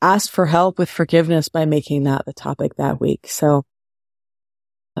and asked for help with forgiveness by making that the topic that week. So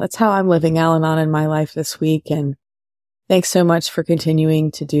that's how I'm living Al-Anon in my life this week. And thanks so much for continuing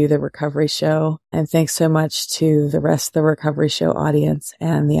to do the Recovery Show. And thanks so much to the rest of the Recovery Show audience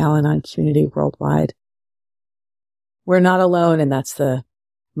and the Al-Anon community worldwide. We're not alone, and that's the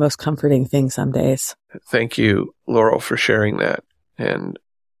most comforting thing some days. Thank you, Laurel, for sharing that. And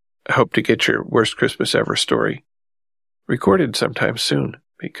I hope to get your worst Christmas ever story recorded sometime soon,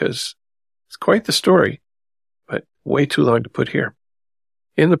 because it's quite the story, but way too long to put here.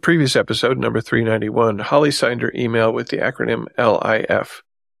 In the previous episode, number 391, Holly signed her email with the acronym LIF.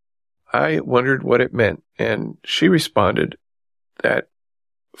 I wondered what it meant, and she responded that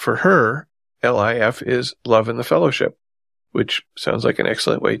for her, LIF is Love in the Fellowship, which sounds like an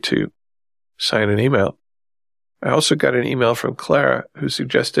excellent way to sign an email. I also got an email from Clara who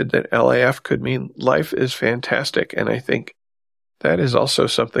suggested that LIF could mean life is fantastic, and I think that is also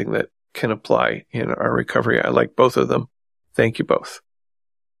something that can apply in our recovery. I like both of them. Thank you both.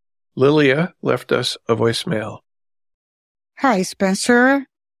 Lilia left us a voicemail. Hi, Spencer.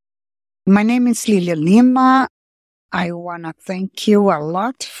 My name is Lilia Lima. I want to thank you a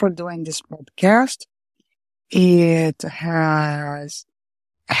lot for doing this podcast. It has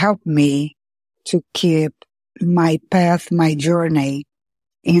helped me to keep my path, my journey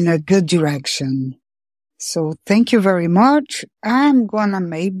in a good direction. So thank you very much. I'm going to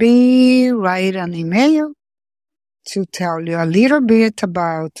maybe write an email to tell you a little bit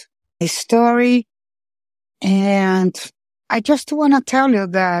about my story. And I just want to tell you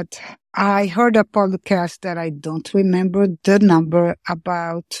that I heard a podcast that I don't remember the number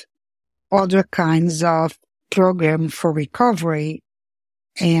about other kinds of program for recovery.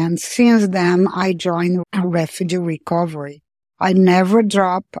 And since then, I joined a refugee recovery. I never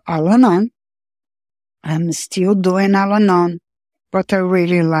dropped Al-Anon. I'm still doing Al-Anon, but I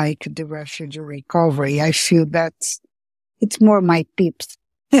really like the refugee recovery. I feel that it's more my peeps.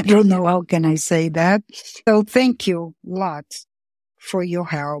 I don't know how can I say that. So thank you a lot for your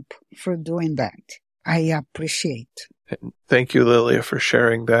help, for doing that. I appreciate. Thank you, Lilia, for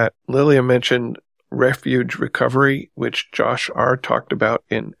sharing that. Lilia mentioned refuge recovery, which Josh R. talked about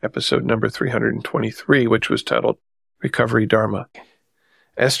in episode number 323, which was titled Recovery Dharma.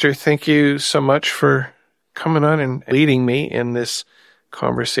 Esther, thank you so much for coming on and leading me in this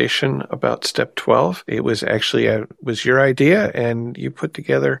conversation about Step 12. It was actually was your idea, and you put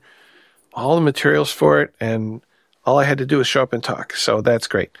together all the materials for it, and all I had to do was show up and talk. So that's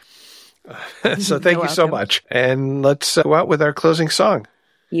great. So thank you so much. And let's go out with our closing song.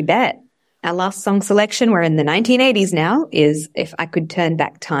 You bet. Our last song selection, we're in the 1980s now, is If I Could Turn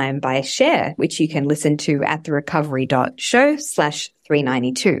Back Time by Cher, which you can listen to at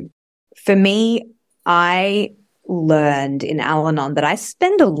therecovery.show/392. For me, I learned in Al-Anon that I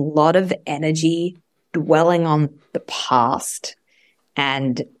spend a lot of energy dwelling on the past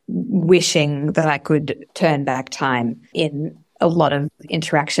and wishing that I could turn back time in a lot of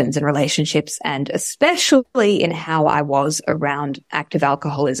interactions and relationships, and especially in how I was around active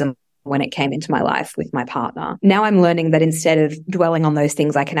alcoholism when it came into my life with my partner. Now I'm learning that instead of dwelling on those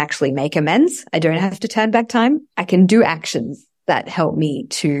things, I can actually make amends. I don't have to turn back time. I can do actions that help me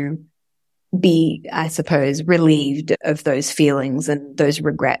to be, I suppose, relieved of those feelings and those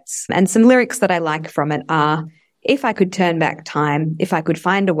regrets. And some lyrics that I like from it are, if I could turn back time, if I could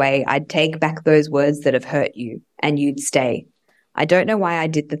find a way, I'd take back those words that have hurt you and you'd stay. I don't know why I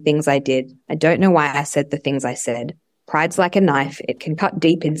did the things I did. I don't know why I said the things I said. Pride's like a knife. It can cut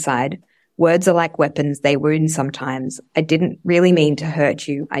deep inside. Words are like weapons. They wound sometimes. I didn't really mean to hurt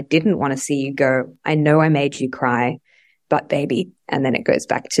you. I didn't want to see you go. I know I made you cry, but baby. And then it goes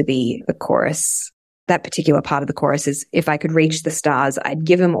back to the chorus. That particular part of the chorus is, if I could reach the stars, I'd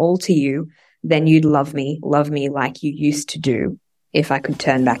give them all to you. Then you'd love me like you used to do. If I could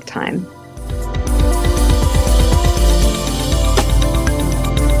turn back time.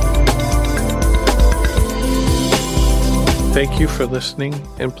 Thank you for listening,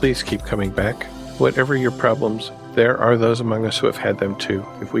 and please keep coming back. Whatever your problems, there are those among us who have had them too.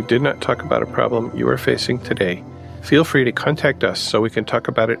 If we did not talk about a problem you are facing today, feel free to contact us so we can talk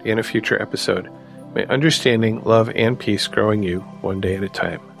about it in a future episode. May understanding, love, and peace grow in you one day at a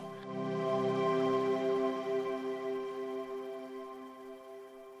time.